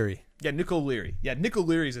 Nick O'Leary. Yeah, Nick O'Leary. Yeah, Nick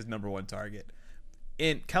O'Leary's his number one target.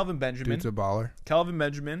 And Kelvin Benjamin. Dude's a baller. Kelvin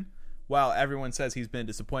Benjamin, while everyone says he's been a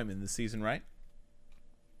disappointment this season, right?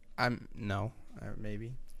 No,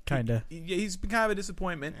 maybe. Kinda. He's been kind of a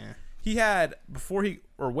disappointment. Eh. He had,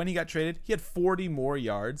 when he got traded, he had 40 more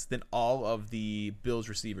yards than all of the Bills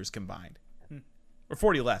receivers combined. Or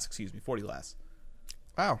 40 less.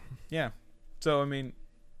 Wow. Yeah. So, I mean,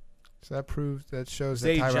 So that shows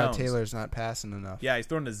Zay that Tyrod Jones. Taylor's not passing enough. yeah, he's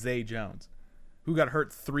throwing to Zay Jones, who got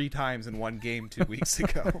hurt 3 times in one game 2 weeks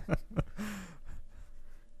ago.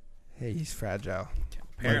 Hey, he's fragile.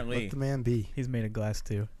 Apparently. Let the man be. He's made of glass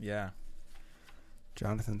too. Yeah.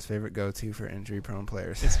 Jonathan's favorite go-to for injury-prone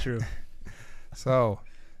players. It's true. So,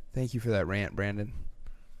 thank you for that rant, Brandon.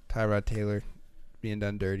 Tyrod Taylor being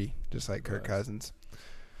done dirty, just like Kirk Cousins.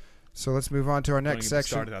 So let's move on to our Don't next even get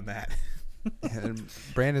section. started on that. And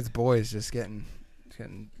Brandon's boys just getting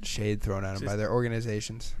shade thrown at him by their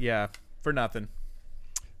organizations. Yeah, for nothing.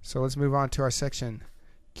 So let's move on to our section,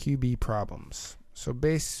 QB problems. So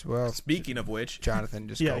Speaking of which, Jonathan,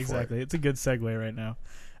 just Yeah, go exactly. for it. It's a good segue right now.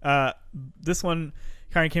 This one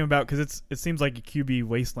kind of came about because it seems like a QB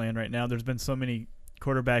wasteland right now. There's been so many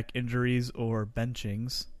quarterback injuries or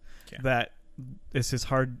benchings that it's just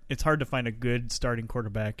hard. It's hard to find a good starting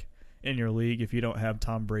quarterback in your league if you don't have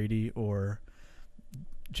Tom Brady or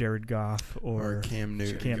Jared Goff or Cam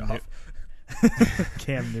Newton.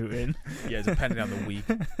 Cam Newton. Yeah, depending on the week.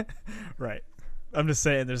 Right. I'm just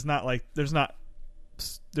saying there's not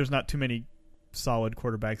too many solid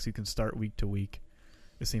quarterbacks you can start week to week.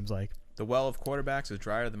 It seems like The well of quarterbacks is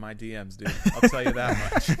drier than my DMs, dude. I'll tell you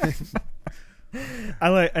that much. I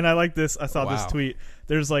like this. I saw Wow. this tweet.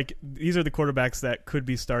 There's these are the quarterbacks that could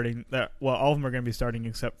be starting. All of them are going to be starting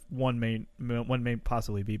except one may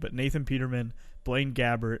possibly be. But Nathan Peterman, Blaine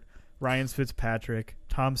Gabbert, Ryan Fitzpatrick,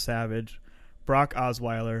 Tom Savage, Brock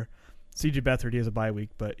Osweiler, C.J. Beathard. He has a bye week,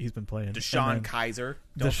 but he's been playing. Deshaun Kaiser.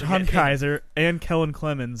 Don't Deshaun forget him. Kaiser and Kellen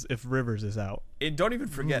Clemens if Rivers is out. And don't even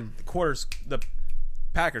forget the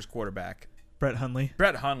Packers quarterback, Brett Hundley.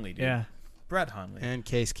 Brett Hundley, dude. Yeah. Brett Hundley. And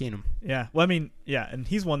Case Keenum. Yeah. Well, I mean, yeah, and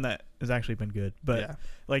he's one that has actually been good. But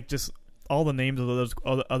just all the names of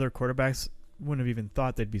all the other quarterbacks wouldn't have even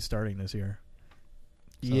thought they'd be starting this year.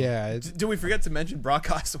 So. Yeah. Did we forget to mention Brock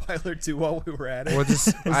Osweiler too while we were at it? Well, just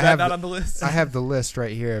Was that not on the list? I have the list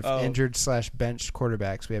right here of Oh. injured/benched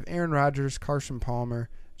quarterbacks. We have Aaron Rodgers, Carson Palmer,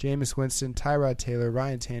 Jameis Winston, Tyrod Taylor,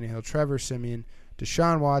 Ryan Tannehill, Trevor Siemian,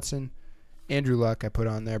 Deshaun Watson, Andrew Luck I put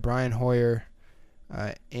on there, Brian Hoyer,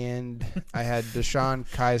 and I had Deshaun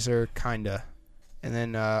Kaiser, kinda. And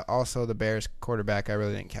then also the Bears quarterback, I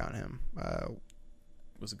really didn't count him.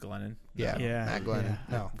 Was it Glennon? Yeah, Yeah, Matt Glennon. yeah.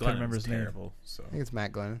 No, Can't remember was his name. terrible. So. I think it's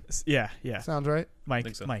Matt Glennon. Yeah. Sounds right. Mike.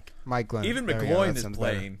 think so. Mike. Mike Glennon. Even There we go. McGloin That is sounds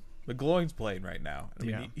better. playing. McGloin's playing right now. I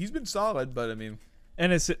mean, Yeah. he's been solid, but I mean,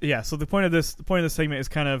 And it's so the point of this segment is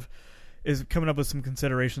is coming up with some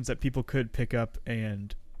considerations that people could pick up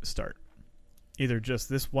and start, either just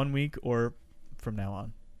this 1 week or from now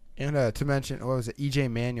on. And to mention, what was it? EJ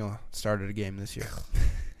Manuel started a game this year.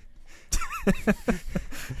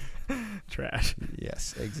 Trash.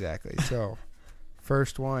 Yes, exactly. So,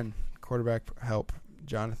 first one, quarterback help,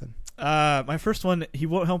 Jonathan. My first one, he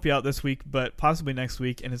won't help you out this week, but possibly next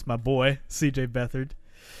week, and it's my boy C.J. Beathard.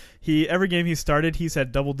 Every game he started, he's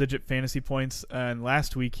had double-digit fantasy points, and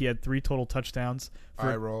last week he had 3 total touchdowns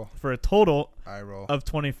I roll. for a total I roll. of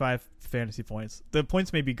 25 fantasy points. The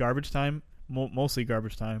points may be garbage time, mostly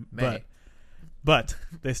garbage time, but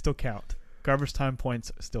they still count. Garbage time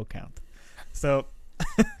points still count. So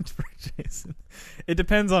for Jason, it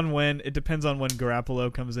depends on when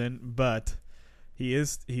Garoppolo comes in, but he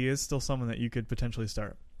is still someone that you could potentially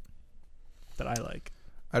start that I like.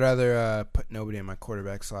 I'd rather put nobody in my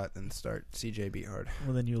quarterback slot than start CJ Beathard.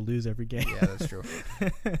 Well, then you'll lose every game. Yeah, that's true.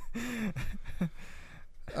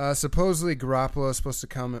 Supposedly Garoppolo is supposed to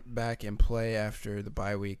come back and play after the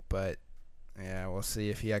bye week, but yeah, we'll see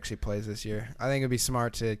if he actually plays this year. I think it'd be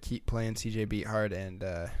smart to keep playing CJ Beathard and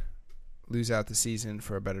lose out the season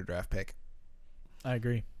for a better draft pick. I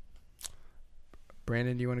agree.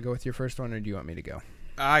 Brandon, do you want to go with your first one, or do you want me to go?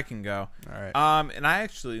 I can go. All right. And I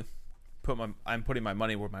actually I'm putting my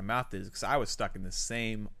money where my mouth is because I was stuck in the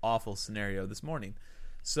same awful scenario this morning,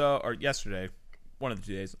 or yesterday, one of the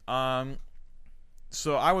 2 days.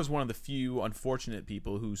 So I was one of the few unfortunate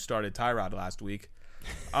people who started Tyrod last week.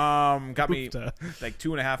 Got me like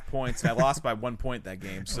 2.5 points. And I lost by 1 point that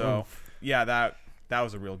game. So yeah, that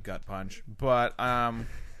was a real gut punch. But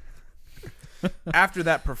after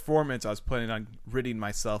that performance, I was planning on ridding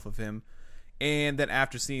myself of him. And then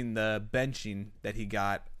after seeing the benching that he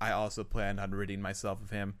got, I also planned on ridding myself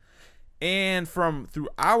of him. And through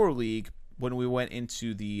our league, when we went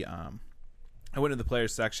into the I went to the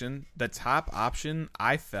players section, the top option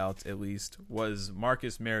I felt at least was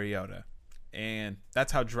Marcus Mariota. And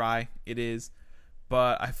that's how dry it is.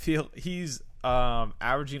 But I feel he's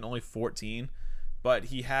averaging only 14, but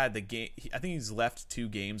he had the game. I think he's left 2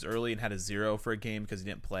 games early and had a 0 for a game because he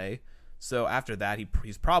didn't play. So after that,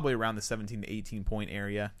 he's probably around the 17 to 18 point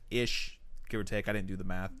area ish, give or take. I didn't do the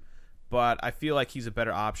math, but I feel like he's a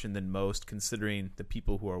better option than most, considering the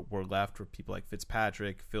people who were left were people like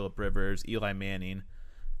Fitzpatrick, Phillip Rivers, Eli Manning.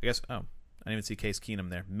 I guess. Oh, I didn't even see Case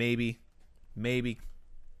Keenum there. Maybe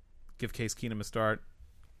give Case Keenum a start.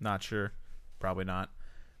 Not sure. Probably not.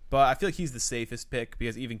 But I feel like he's the safest pick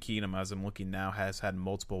because even Keenum, as I'm looking now, has had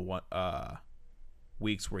multiple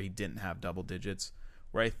weeks where he didn't have double digits.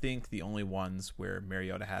 Where I think the only ones where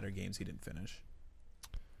Mariota had are games he didn't finish.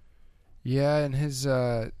 Yeah, and his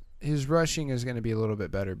rushing is going to be a little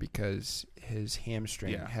bit better because his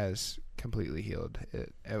hamstring has completely healed.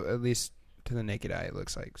 At least to the naked eye, it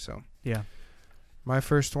looks like. So yeah, my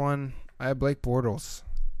first one, I have Blake Bortles.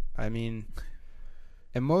 I mean,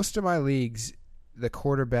 in most of my leagues, the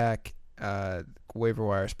quarterback waiver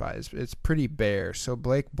wire spot it's pretty bare. So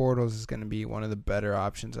Blake Bortles is going to be one of the better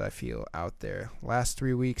options I feel out there. Last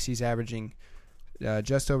 3 weeks, he's averaging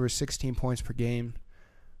just over 16 points per game.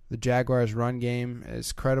 The Jaguars' run game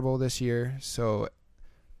is credible this year, so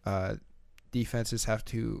defenses have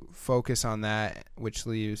to focus on that, which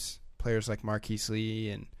leaves players like Marquise Lee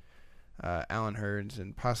and Allen Hurns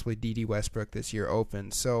and possibly D.D. Westbrook this year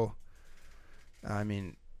open. So, I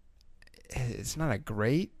mean, it's not a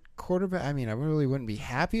great quarterback. I mean, I really wouldn't be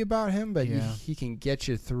happy about him, but he can get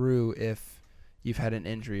you through if you've had an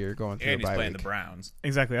injury or going through and a bye he's playing week. the Browns.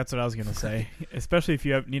 Exactly. That's what I was going to say. Especially if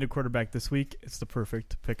you need a quarterback this week, it's the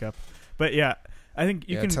perfect pickup. But, yeah, I think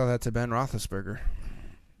you can tell that to Ben Roethlisberger.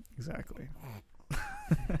 Exactly.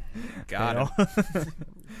 Got him.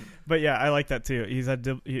 But, yeah, I like that, too.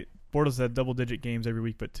 Bortles had double-digit games every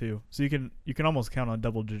week but 2. So you can almost count on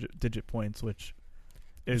double-digit points, which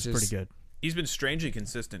is pretty good. He's been strangely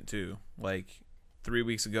consistent, too. Like, 3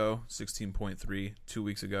 weeks ago, 16.3. 2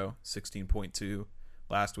 weeks ago, 16.2.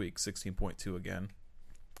 Last week, 16.2 again.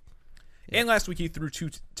 Yeah. And last week, he threw two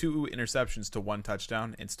interceptions to 1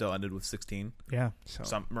 touchdown and still ended with 16. Yeah.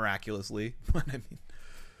 Some miraculously. But, I mean,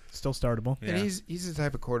 still startable. Yeah. And he's the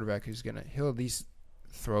type of quarterback he'll at least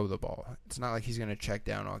throw the ball. It's not like he's going to check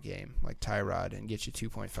down all game like Tyrod and get you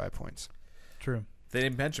 2.5 points. True. If they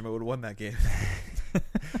didn't bench him, I would have won that game.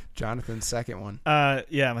 Jonathan's second one.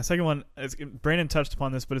 Yeah, my second one is Brandon touched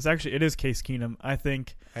upon this, but it is Case Keenum. I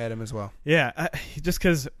think I had him as well. Yeah, just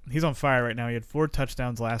because he's on fire right now. He had 4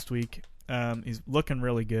 touchdowns last week. He's looking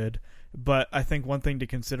really good. But I think one thing to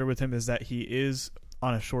consider with him is that he is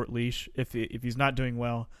on a short leash. If he's not doing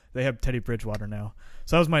well, they have Teddy Bridgewater now.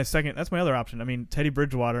 So that was my second. That's my other option. I mean, Teddy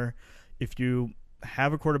Bridgewater. If you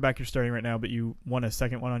have a quarterback you're starting right now, but you want a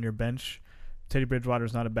second one on your bench, Teddy Bridgewater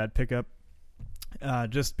is not a bad pickup.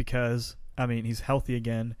 Just because, I mean, he's healthy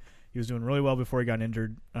again. He was doing really well before he got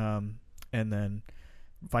injured. And then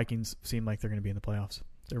Vikings seem like they're going to be in the playoffs.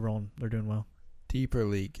 They're rolling. They're doing well. Deeper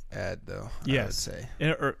league ad, though, yes. I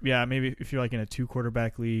would say. Maybe if you're like in a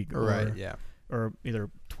 2-quarterback league. Or either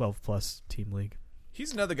 12-plus team league.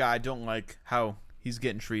 He's another guy I don't like how he's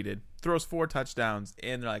getting treated. Throws 4 touchdowns,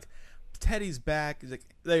 and they're like, Teddy's back. He's like,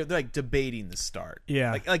 they're like debating the start.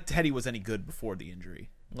 Yeah. Like Teddy was any good before the injury.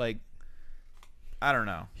 Like, I don't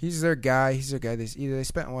know. He's their guy. They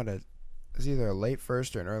spent it's either a late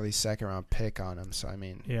first or an early second round pick on him. So I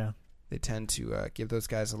mean, they tend to give those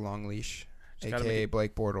guys a long leash, aka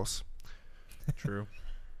Blake Bortles. True.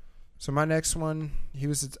 So my next one, he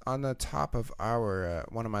was on the top of our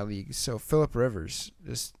one of my leagues. So Phillip Rivers,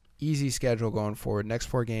 just easy schedule going forward. Next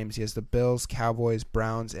 4 games, he has the Bills, Cowboys,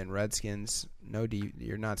 Browns, and Redskins.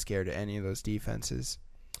 You're not scared of any of those defenses.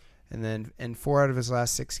 And then in 4 out of his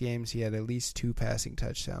last 6 games, he had at least 2 passing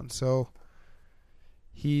touchdowns. So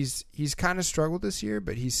he's kind of struggled this year,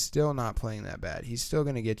 but he's still not playing that bad. He's still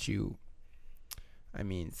going to get you,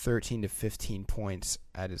 13 to 15 points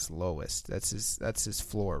at his lowest. That's his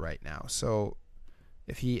floor right now. So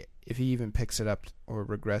if he even picks it up or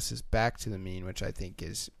regresses back to the mean, which I think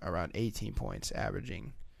is around 18 points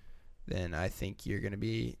averaging, then I think you're going to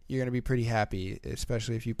be pretty happy,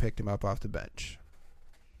 especially if you picked him up off the bench.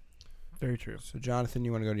 Very true. So, Jonathan,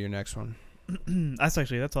 you want to go to your next one? That's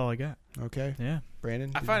all I got. Okay. Yeah.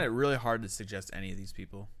 Brandon? I find it really hard to suggest any of these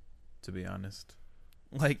people, to be honest.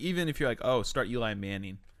 Like, even if you're like, oh, start Eli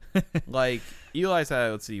Manning. Like, Eli's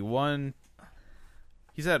had, let's see, 1,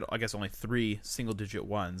 he's had, I guess, only 3 single-digit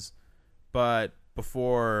ones, but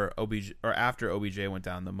before OBJ or after OBJ went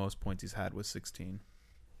down, the most points he's had was 16, and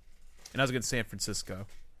that was against San Francisco.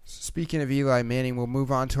 Speaking of Eli Manning, we'll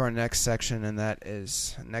move on to our next section, and that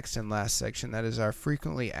is next and last section. That is our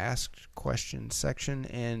frequently asked questions section,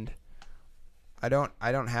 and I don't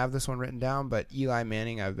have this one written down, but Eli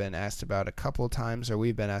Manning I've been asked about a couple of times, or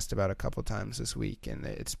we've been asked about a couple of times this week, and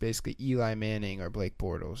it's basically Eli Manning or Blake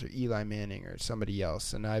Bortles or Eli Manning or somebody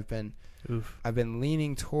else, and I've been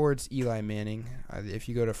leaning towards Eli Manning. If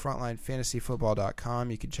you go to frontlinefantasyfootball.com,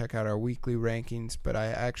 you can check out our weekly rankings, but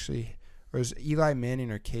it was Eli Manning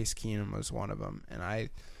or Case Keenum was one of them, and I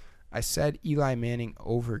said Eli Manning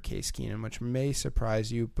over Case Keenum, which may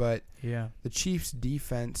surprise you, but yeah, the Chiefs'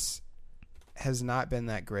 defense has not been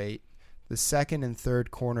that great. The second and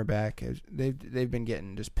third cornerback, they've been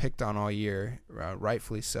getting just picked on all year,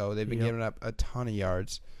 rightfully so. They've been giving up a ton of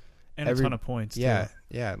yards and a ton of points. Yeah, too.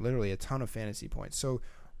 yeah, literally a ton of fantasy points. So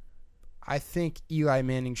I think Eli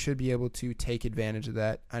Manning should be able to take advantage of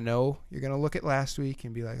that. I know you're going to look at last week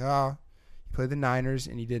and be like, oh, you played the Niners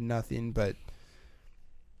and you did nothing, but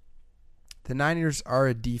the Niners are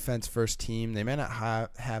a defense-first team. They may not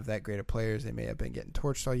have that great of players. They may have been getting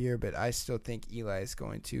torched all year, but I still think Eli is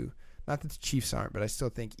going to, not that the Chiefs aren't, but I still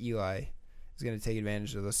think Eli is going to take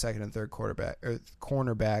advantage of those second and third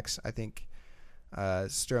cornerbacks. I think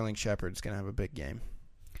Sterling Shepard's going to have a big game.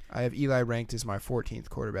 I have Eli ranked as my 14th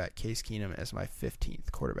quarterback, Case Keenum as my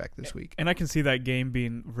 15th quarterback this week. And I can see that game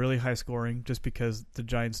being really high scoring just because the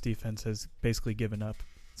Giants defense has basically given up.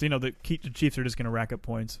 So, the Chiefs are just going to rack up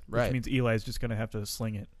points, which means Eli is just going to have to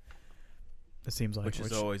sling it. It seems like. Which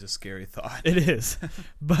is always a scary thought. It is.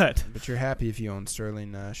 But you're happy if you own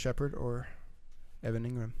Sterling Shepard or Evan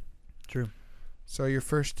Ingram. True. So your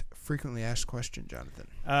first frequently asked question, Jonathan.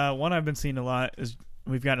 One I've been seeing a lot is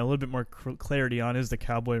we've gotten a little bit more clarity on is the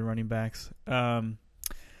Cowboy running backs. And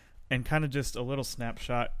kind of just a little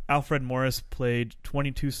snapshot. Alfred Morris played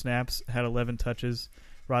 22 snaps, had 11 touches.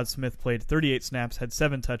 Rod Smith played 38 snaps, had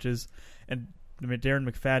 7 touches. And Darren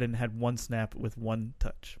McFadden had 1 snap with 1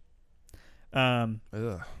 touch.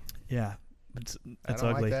 Yeah. It's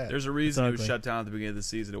ugly. Like that. There's a reason he was shut down at the beginning of the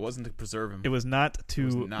season. It wasn't to preserve him. It was not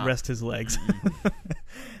to rest his legs.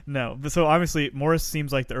 No. But so obviously Morris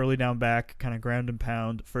seems like the early down back, kind of ground and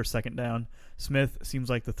pound for second down. Smith seems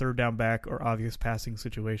like the third down back or obvious passing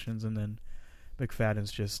situations, and then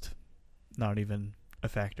McFadden's just not even a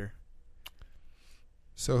factor.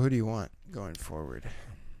 So who do you want going forward?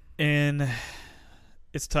 And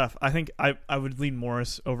it's tough. I think I would lean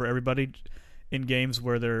Morris over everybody in games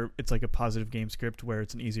where it's like a positive game script where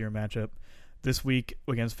it's an easier matchup. This week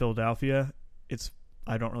against Philadelphia,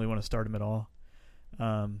 I don't really want to start him at all.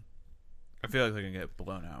 I feel like they're going to get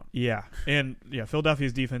blown out. Yeah. And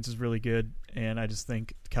Philadelphia's defense is really good, and I just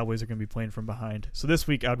think the Cowboys are going to be playing from behind. So this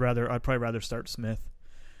week I'd probably rather start Smith.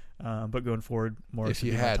 But going forward, Morris. If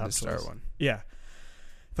you had to start one. Yeah.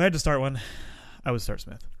 If I had to start one, I would start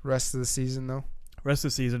Smith. Rest of the season, though? Rest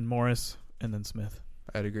of the season, Morris, and then Smith.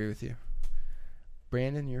 I'd agree with you.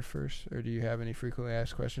 Brandon, you're first, or do you have any frequently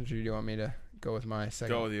asked questions, or do you want me to go with my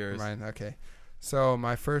second? Go with yours. Mine? Okay. So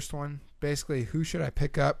my first one, basically, who should I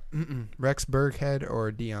pick up, Rex Burkhead or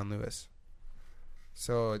Dion Lewis?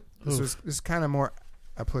 So this is kind of more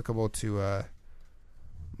applicable to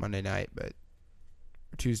Monday night, or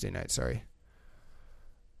Tuesday night, sorry.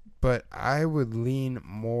 But I would lean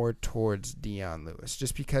more towards Dion Lewis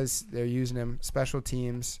just because they're using him special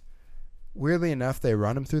teams. Weirdly enough, they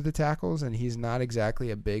run him through the tackles, and he's not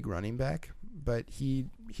exactly a big running back, but he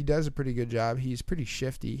does a pretty good job. He's pretty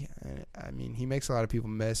shifty. I mean, he makes a lot of people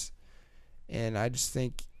miss, and I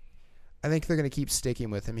think they're going to keep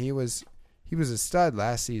sticking with him. He was a stud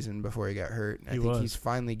last season before he got hurt, and I think he's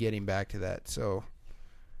finally getting back to that. So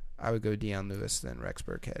I would go Dion Lewis, then Rex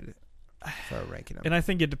Burkhead. If I were ranking them. And I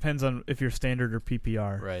think it depends on if you're standard or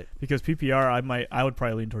PPR. Right. Because PPR, I would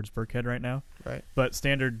probably lean towards Burkhead right now. Right. But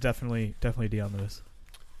standard, definitely Dion Lewis.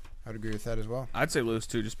 I would agree with that as well. I'd say Lewis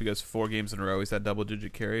too, just because 4 games in a row he's had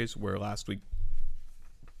double-digit carries, where last week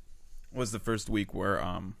was the first week where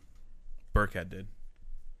Burkhead did.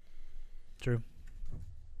 True.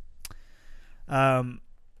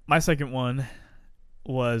 My second one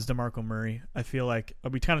was DeMarco Murray. I feel like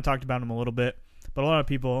we kind of talked about him a little bit, but a lot of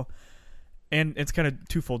people. And it's kind of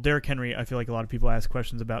twofold. Derrick Henry, I feel like a lot of people ask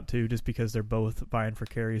questions about too, just because they're both vying for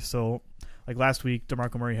carries. So, like last week,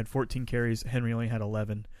 DeMarco Murray had 14 carries. Henry only had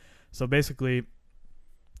 11. So basically,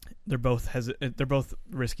 they're both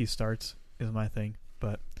risky starts, is my thing.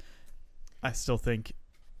 But I still think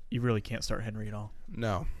you really can't start Henry at all.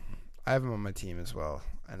 No, I have him on my team as well,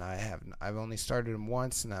 and I've only started him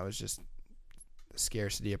once, and that was just the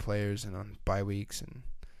scarcity of players and on bye weeks, and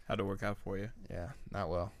How'd it work out for you? yeah, not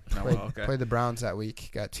well. Not well, okay. Played the Browns that week,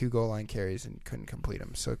 got 2 goal line carries and couldn't complete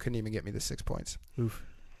them, so it couldn't even get me the 6 points. Oof.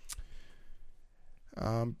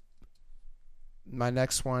 My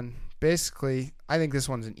next one, basically, I think this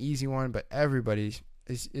one's an easy one, but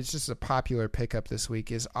it's just a popular pickup this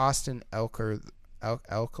week, is Austin Eckler,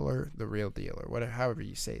 the real deal, or whatever, however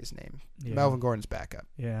you say his name. Yeah. Melvin Gordon's backup.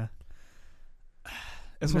 Yeah.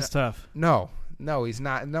 This one's tough. No, he's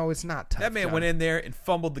not. No, it's not tough. That man John. went in there and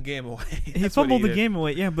fumbled the game away. He fumbled the game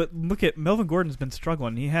away. Yeah, but look at Melvin Gordon's been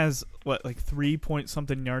struggling. He has like 3 point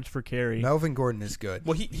something yards per carry. Melvin Gordon is good.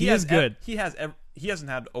 Well, he is good. He hasn't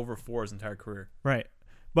had over 4 his entire career, Right.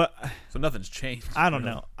 But so nothing's changed. I don't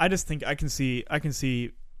know. I just think I can see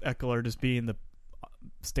Eckler just being the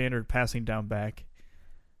standard passing down back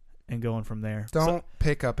and going from there. Don't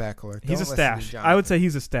pick up Eckler. He's Don't a listen to stash. Jonathan. I would say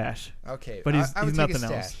he's a stash. Okay, But he's I would nothing take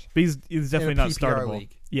a else. stash. But he's definitely In a not PPR startable.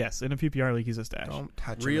 league. Yes, in a PPR league, he's a stash. Don't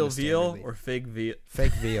touch Real him in a veal standard league. or fake veal?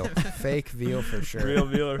 Fake veal. Fake veal for sure. Real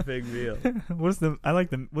veal or fake veal? What's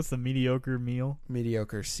the mediocre meal?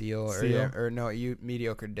 Mediocre seal, Seal? or no, you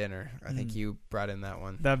mediocre dinner. I think Mm. you brought in that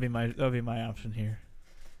one. That'd be my option here.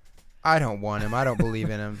 I don't want him. I don't believe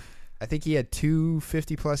in him. I think he had 2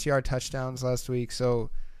 50-plus yard touchdowns last week, so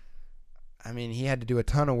I mean, he had to do a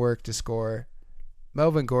ton of work to score.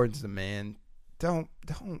 Melvin Gordon's the man. Don't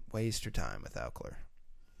waste your time with Eckler.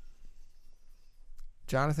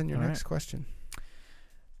 Jonathan, your All next right. question.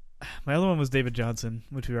 My other one was David Johnson,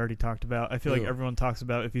 which we already talked about. I feel like Ew. everyone talks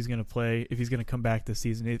about if he's going to play, if he's going to come back this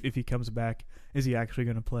season. If he comes back, is he actually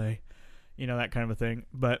going to play? You know, that kind of a thing.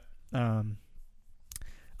 But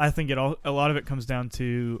I think a lot of it comes down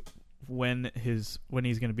to when he's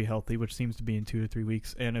going to be healthy, which seems to be in 2 to 3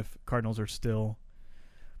 weeks, and if Cardinals are still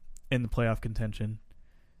in the playoff contention,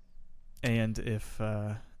 and if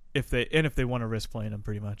they want to risk playing him,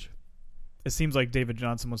 pretty much. It seems like David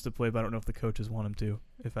Johnson wants to play, but I don't know if the coaches want him to,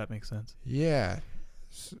 if that makes sense. Yeah.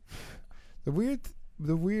 The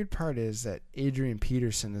weird part is that Adrian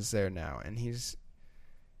Peterson is there now, and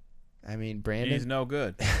Brandon. He's no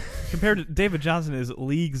good. Compared to David Johnson is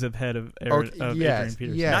leagues ahead of Adrian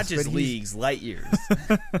Peterson. Yes, Not just but leagues, light years.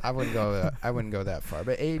 I wouldn't go that far.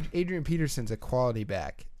 But Adrian Peterson's a quality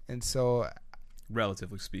back, and so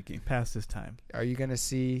Relatively speaking. Past his time. are you going to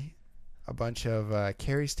see a bunch of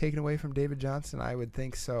carries taken away from David Johnson? I would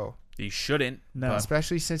think so. He shouldn't. No.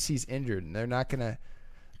 Especially since he's injured, and they're not gonna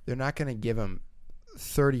give him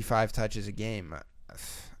 35 touches a game.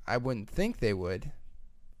 I wouldn't think they would.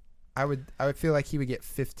 I would feel like he would get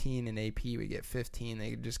 15 and AP would get 15.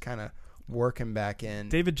 They could just kind of work him back in.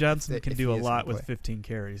 David Johnson can if do he a is lot gonna with play. 15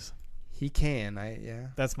 carries. He can. Yeah.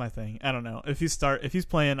 That's my thing. I don't know. If he's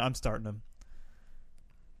playing, I'm starting him.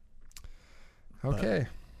 Okay.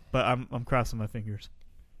 But I'm crossing my fingers.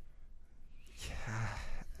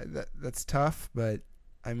 That's tough, but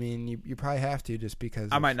I mean, you probably have to just because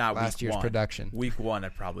I might of not last week year's one. production. Week 1, I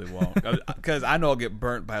probably won't. Because I know I'll get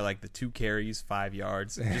burnt by like the 2 carries, 5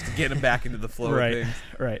 yards, just to get him back into the flow Right. of things.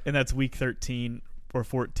 Right. And that's week 13 or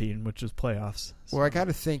 14, which is playoffs. Well, I got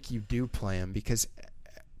to think you do play him because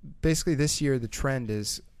basically this year the trend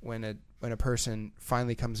is when a person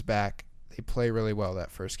finally comes back, they play really well that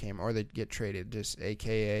first game, or they get traded. Just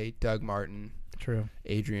AKA Doug Martin, True.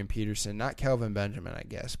 Adrian Peterson, not Kelvin Benjamin, I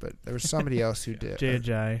guess, but there was somebody else who did. Jay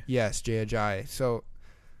Ajayi. Yes, Jay Ajayi. So,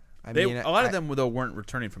 A lot of them though weren't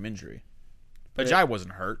returning from injury. But Ajay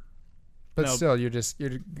wasn't hurt. but No. still, you're just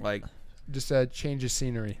Like change of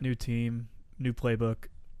scenery. New team, new playbook.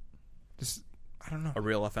 Just I don't know. a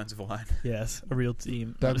real offensive line. Yes, a real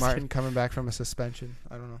team. Doug Just Martin coming back from a suspension.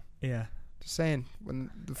 I don't know. kidding. Yeah. Just saying, when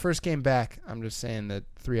the first game back, I'm just saying that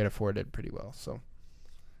 3 out of 4 did pretty well. So,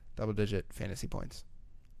 double-digit fantasy points.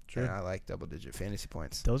 True. And I like double-digit fantasy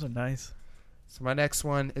points. Those are nice. So my next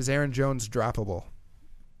one is Aaron Jones droppable.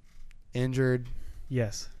 Injured,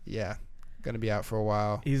 Yes. yeah, going to be out for a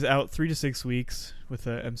while. He's out 3 to 6 weeks with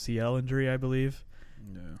a MCL injury, I believe.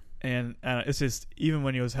 No. And it's just, even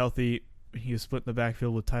when he was healthy, he was split in the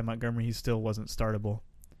backfield with Ty Montgomery. He still wasn't startable.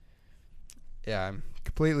 Yeah, I'm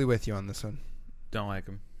completely with you on this one. Don't like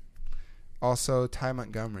him. Also, Ty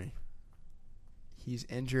Montgomery. He's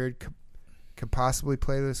injured, could possibly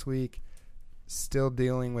play this week. Still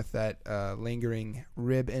dealing with that lingering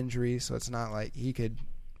rib injury, so it's not like he could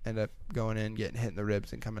end up going in, getting hit in the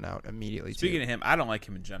ribs, and coming out immediately. Speaking of him, I don't like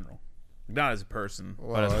him in general. Not as a person,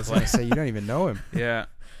 well, but I as was a going player. to say, you don't even know him. Yeah.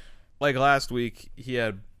 Like last week, he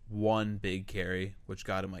had 1 big carry, which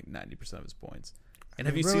got him like 90% of his points. And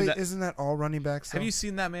have you really, seen that? Isn't that all running backs? Have though? you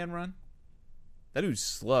seen that man run? That dude's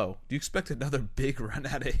slow. Do you expect another big run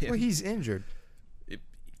out of him? Well, he's injured.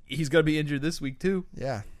 he's gonna be injured this week too.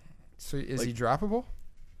 Yeah. So is Like- he droppable?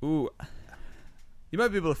 Ooh, you might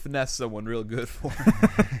be able to finesse someone real good for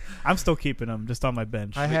him. I'm still keeping him just on my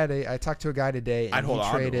bench. I talked to a guy today, and I'd hold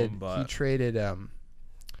on to he him, traded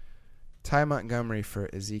Ty Montgomery for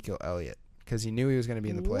Ezekiel Elliott because he knew he was going to be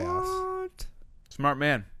in the playoffs. What? Smart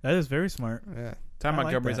man. That is very smart. Yeah. Ty I like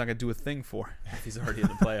Montgomery's that. not gonna do a thing for him if he's already in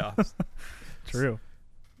the playoffs. True.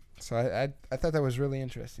 So I thought that was really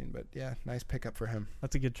interesting, but yeah, nice pickup for him.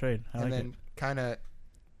 That's a good trade. I And like then kind of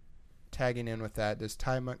tagging in with that, does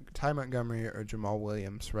Ty Montgomery or Jamal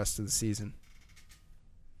Williams rest of the season?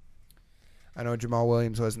 I know Jamal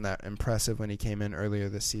Williams wasn't that impressive when he came in earlier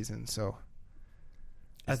this season, so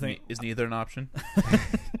I think- is neither an option.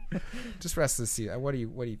 just rest of the season. What do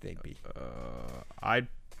you think, B? I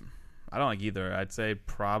don't like either. I'd say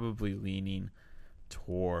probably leaning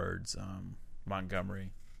towards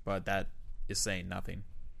Montgomery, but that is saying nothing.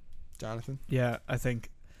 Jonathan? Yeah, I think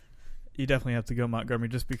you definitely have to go Montgomery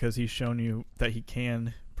just because he's shown you that he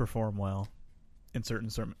can perform well in certain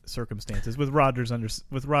circumstances with Rodgers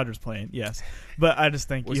playing. Yes, but I just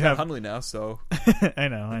think Well, you he's have. got Hundley now, so I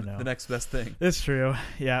know. the next best thing. It's true.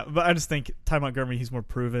 Yeah, but I just think Ty Montgomery, he's more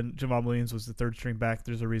proven. Jamal Williams was the third string back.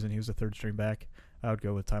 There's a reason he was the third string back. I would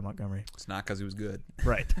go with Ty Montgomery. It's not because he was good.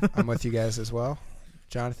 Right. I'm with you guys as well.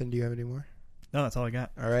 Jonathan, do you have any more? No, that's all I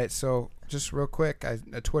got. All right, so just real quick,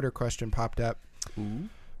 a Twitter question popped up Ooh.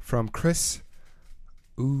 from Chris.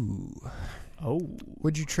 Ooh. Oh.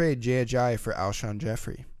 Would you trade Jay Ajayi for Alshon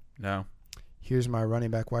Jeffrey? No. Here's my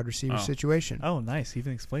running back wide receiver Oh. situation. Oh, nice. He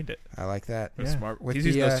even explained it. I like that. That's Yeah. smart. With He's the,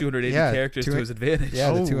 using those 280 characters to his advantage.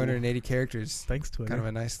 Yeah, Oh. the 280 characters. Thanks, Twitter. Kind of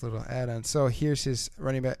a nice little add-on. So here's his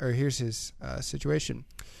running back, or here's his situation.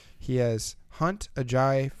 He has Hunt,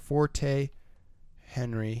 Ajayi, Forte,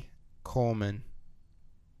 Henry, Coleman,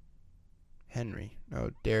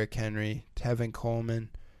 Derrick Henry, Tevin Coleman,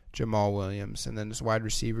 Jamal Williams, and then his wide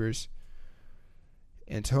receivers: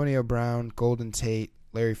 Antonio Brown, Golden Tate,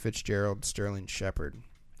 Larry Fitzgerald, Sterling Shepard.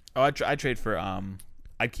 Oh, I'd trade for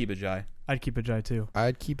I'd keep Ajayi. I'd keep Ajayi too.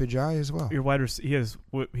 I'd keep Ajayi as well. Your he has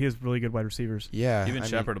really good wide receivers. Yeah, Even I mean,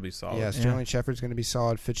 Shepard will be solid. Yeah, Yeah. Sterling Shepard's going to be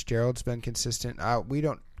solid. Fitzgerald's been consistent. We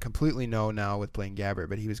don't completely know now with Blaine Gabbert,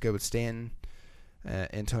 but he was good with Stanton.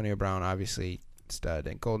 Antonio Brown, obviously, stud.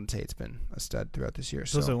 And Golden Tate's been a stud throughout this year.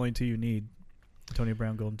 Those are the So, only two you need. Antonio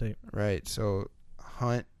Brown, Golden Tate. right. So,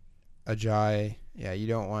 Hunt, Ajayi. Yeah, you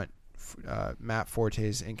don't want Matt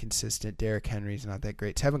Forte's inconsistent. Derrick Henry's not that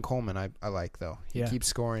great. Tevin Coleman, I like, though. He Yeah. keeps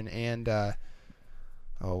scoring. And,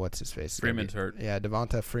 what's his face? Freeman's hurt. Yeah,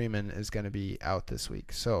 Devonta Freeman is going to be out this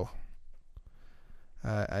week. So,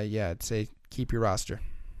 I'd say keep your roster.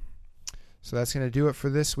 So that's going to do it for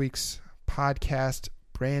this week's podcast.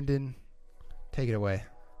 Brandon, take it away.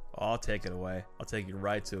 I'll take it away. I'll take you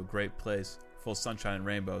right to a great place full of sunshine and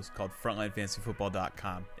rainbows called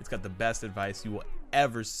FrontlineFantasyFootball.com. It's got the best advice you will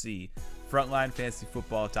ever see.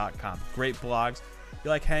 FrontlineFantasyFootball.com. Great blogs. You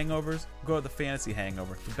like hangovers? Go to the Fantasy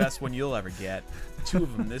Hangover. The best one you'll ever get. 2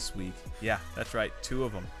 of them this week. Yeah, that's right. 2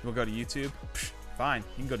 of them. You want to go to YouTube? Psh, fine.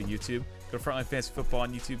 You can go to YouTube. Go to Frontline Fantasy Football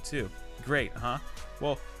on YouTube too. Great, huh?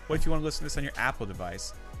 Well, what if you want to listen to this on your Apple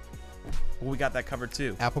device? Well, we got that covered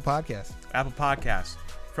too. Apple Podcast. Apple Podcasts,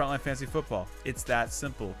 Frontline Fantasy Football. It's that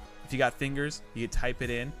simple. If you got fingers, you can type it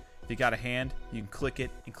in. If you got a hand, you can click it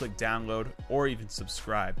and click download or even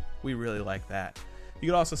subscribe. We really like that. You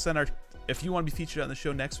can also if you want to be featured on the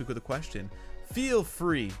show next week with a question, feel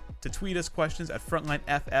free to tweet us questions at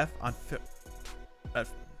FrontlineFF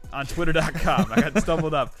on Twitter.com. I got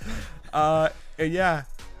stumbled up. And yeah,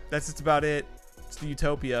 that's just about it. It's the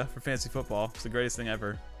utopia for fantasy football. It's the greatest thing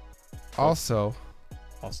ever. Also,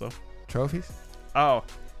 trophies. Oh,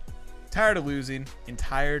 tired of losing and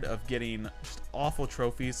tired of getting just awful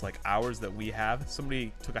trophies like ours that we have.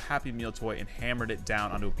 Somebody took a Happy Meal toy and hammered it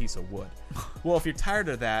down onto a piece of wood. Well, if you're tired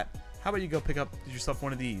of that, how about you go pick up yourself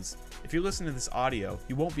one of these? If you're listening to this audio,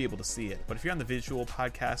 you won't be able to see it. But if you're on the visual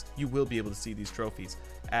podcast, you will be able to see these trophies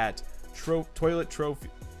at Toilet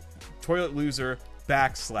Loser /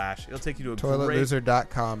 It'll take you to a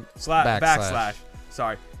ToiletLoser.com /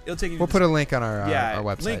 Sorry. It'll take you We'll to put a link on our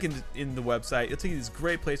website. Link in the website. It'll take you to this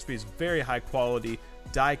great place for these very high quality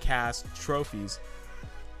die-cast trophies.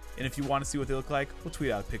 And if you want to see what they look like, we'll tweet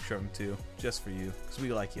out a picture of them too, just for you, because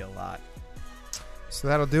we like you a lot. So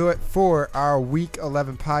that'll do it for our Week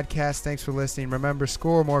 11 podcast. Thanks for listening. Remember,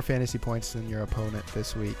 score more fantasy points than your opponent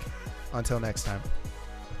this week. Until next time.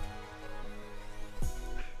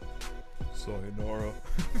 Sayonara.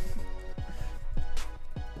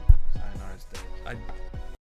 Sayonara's dead.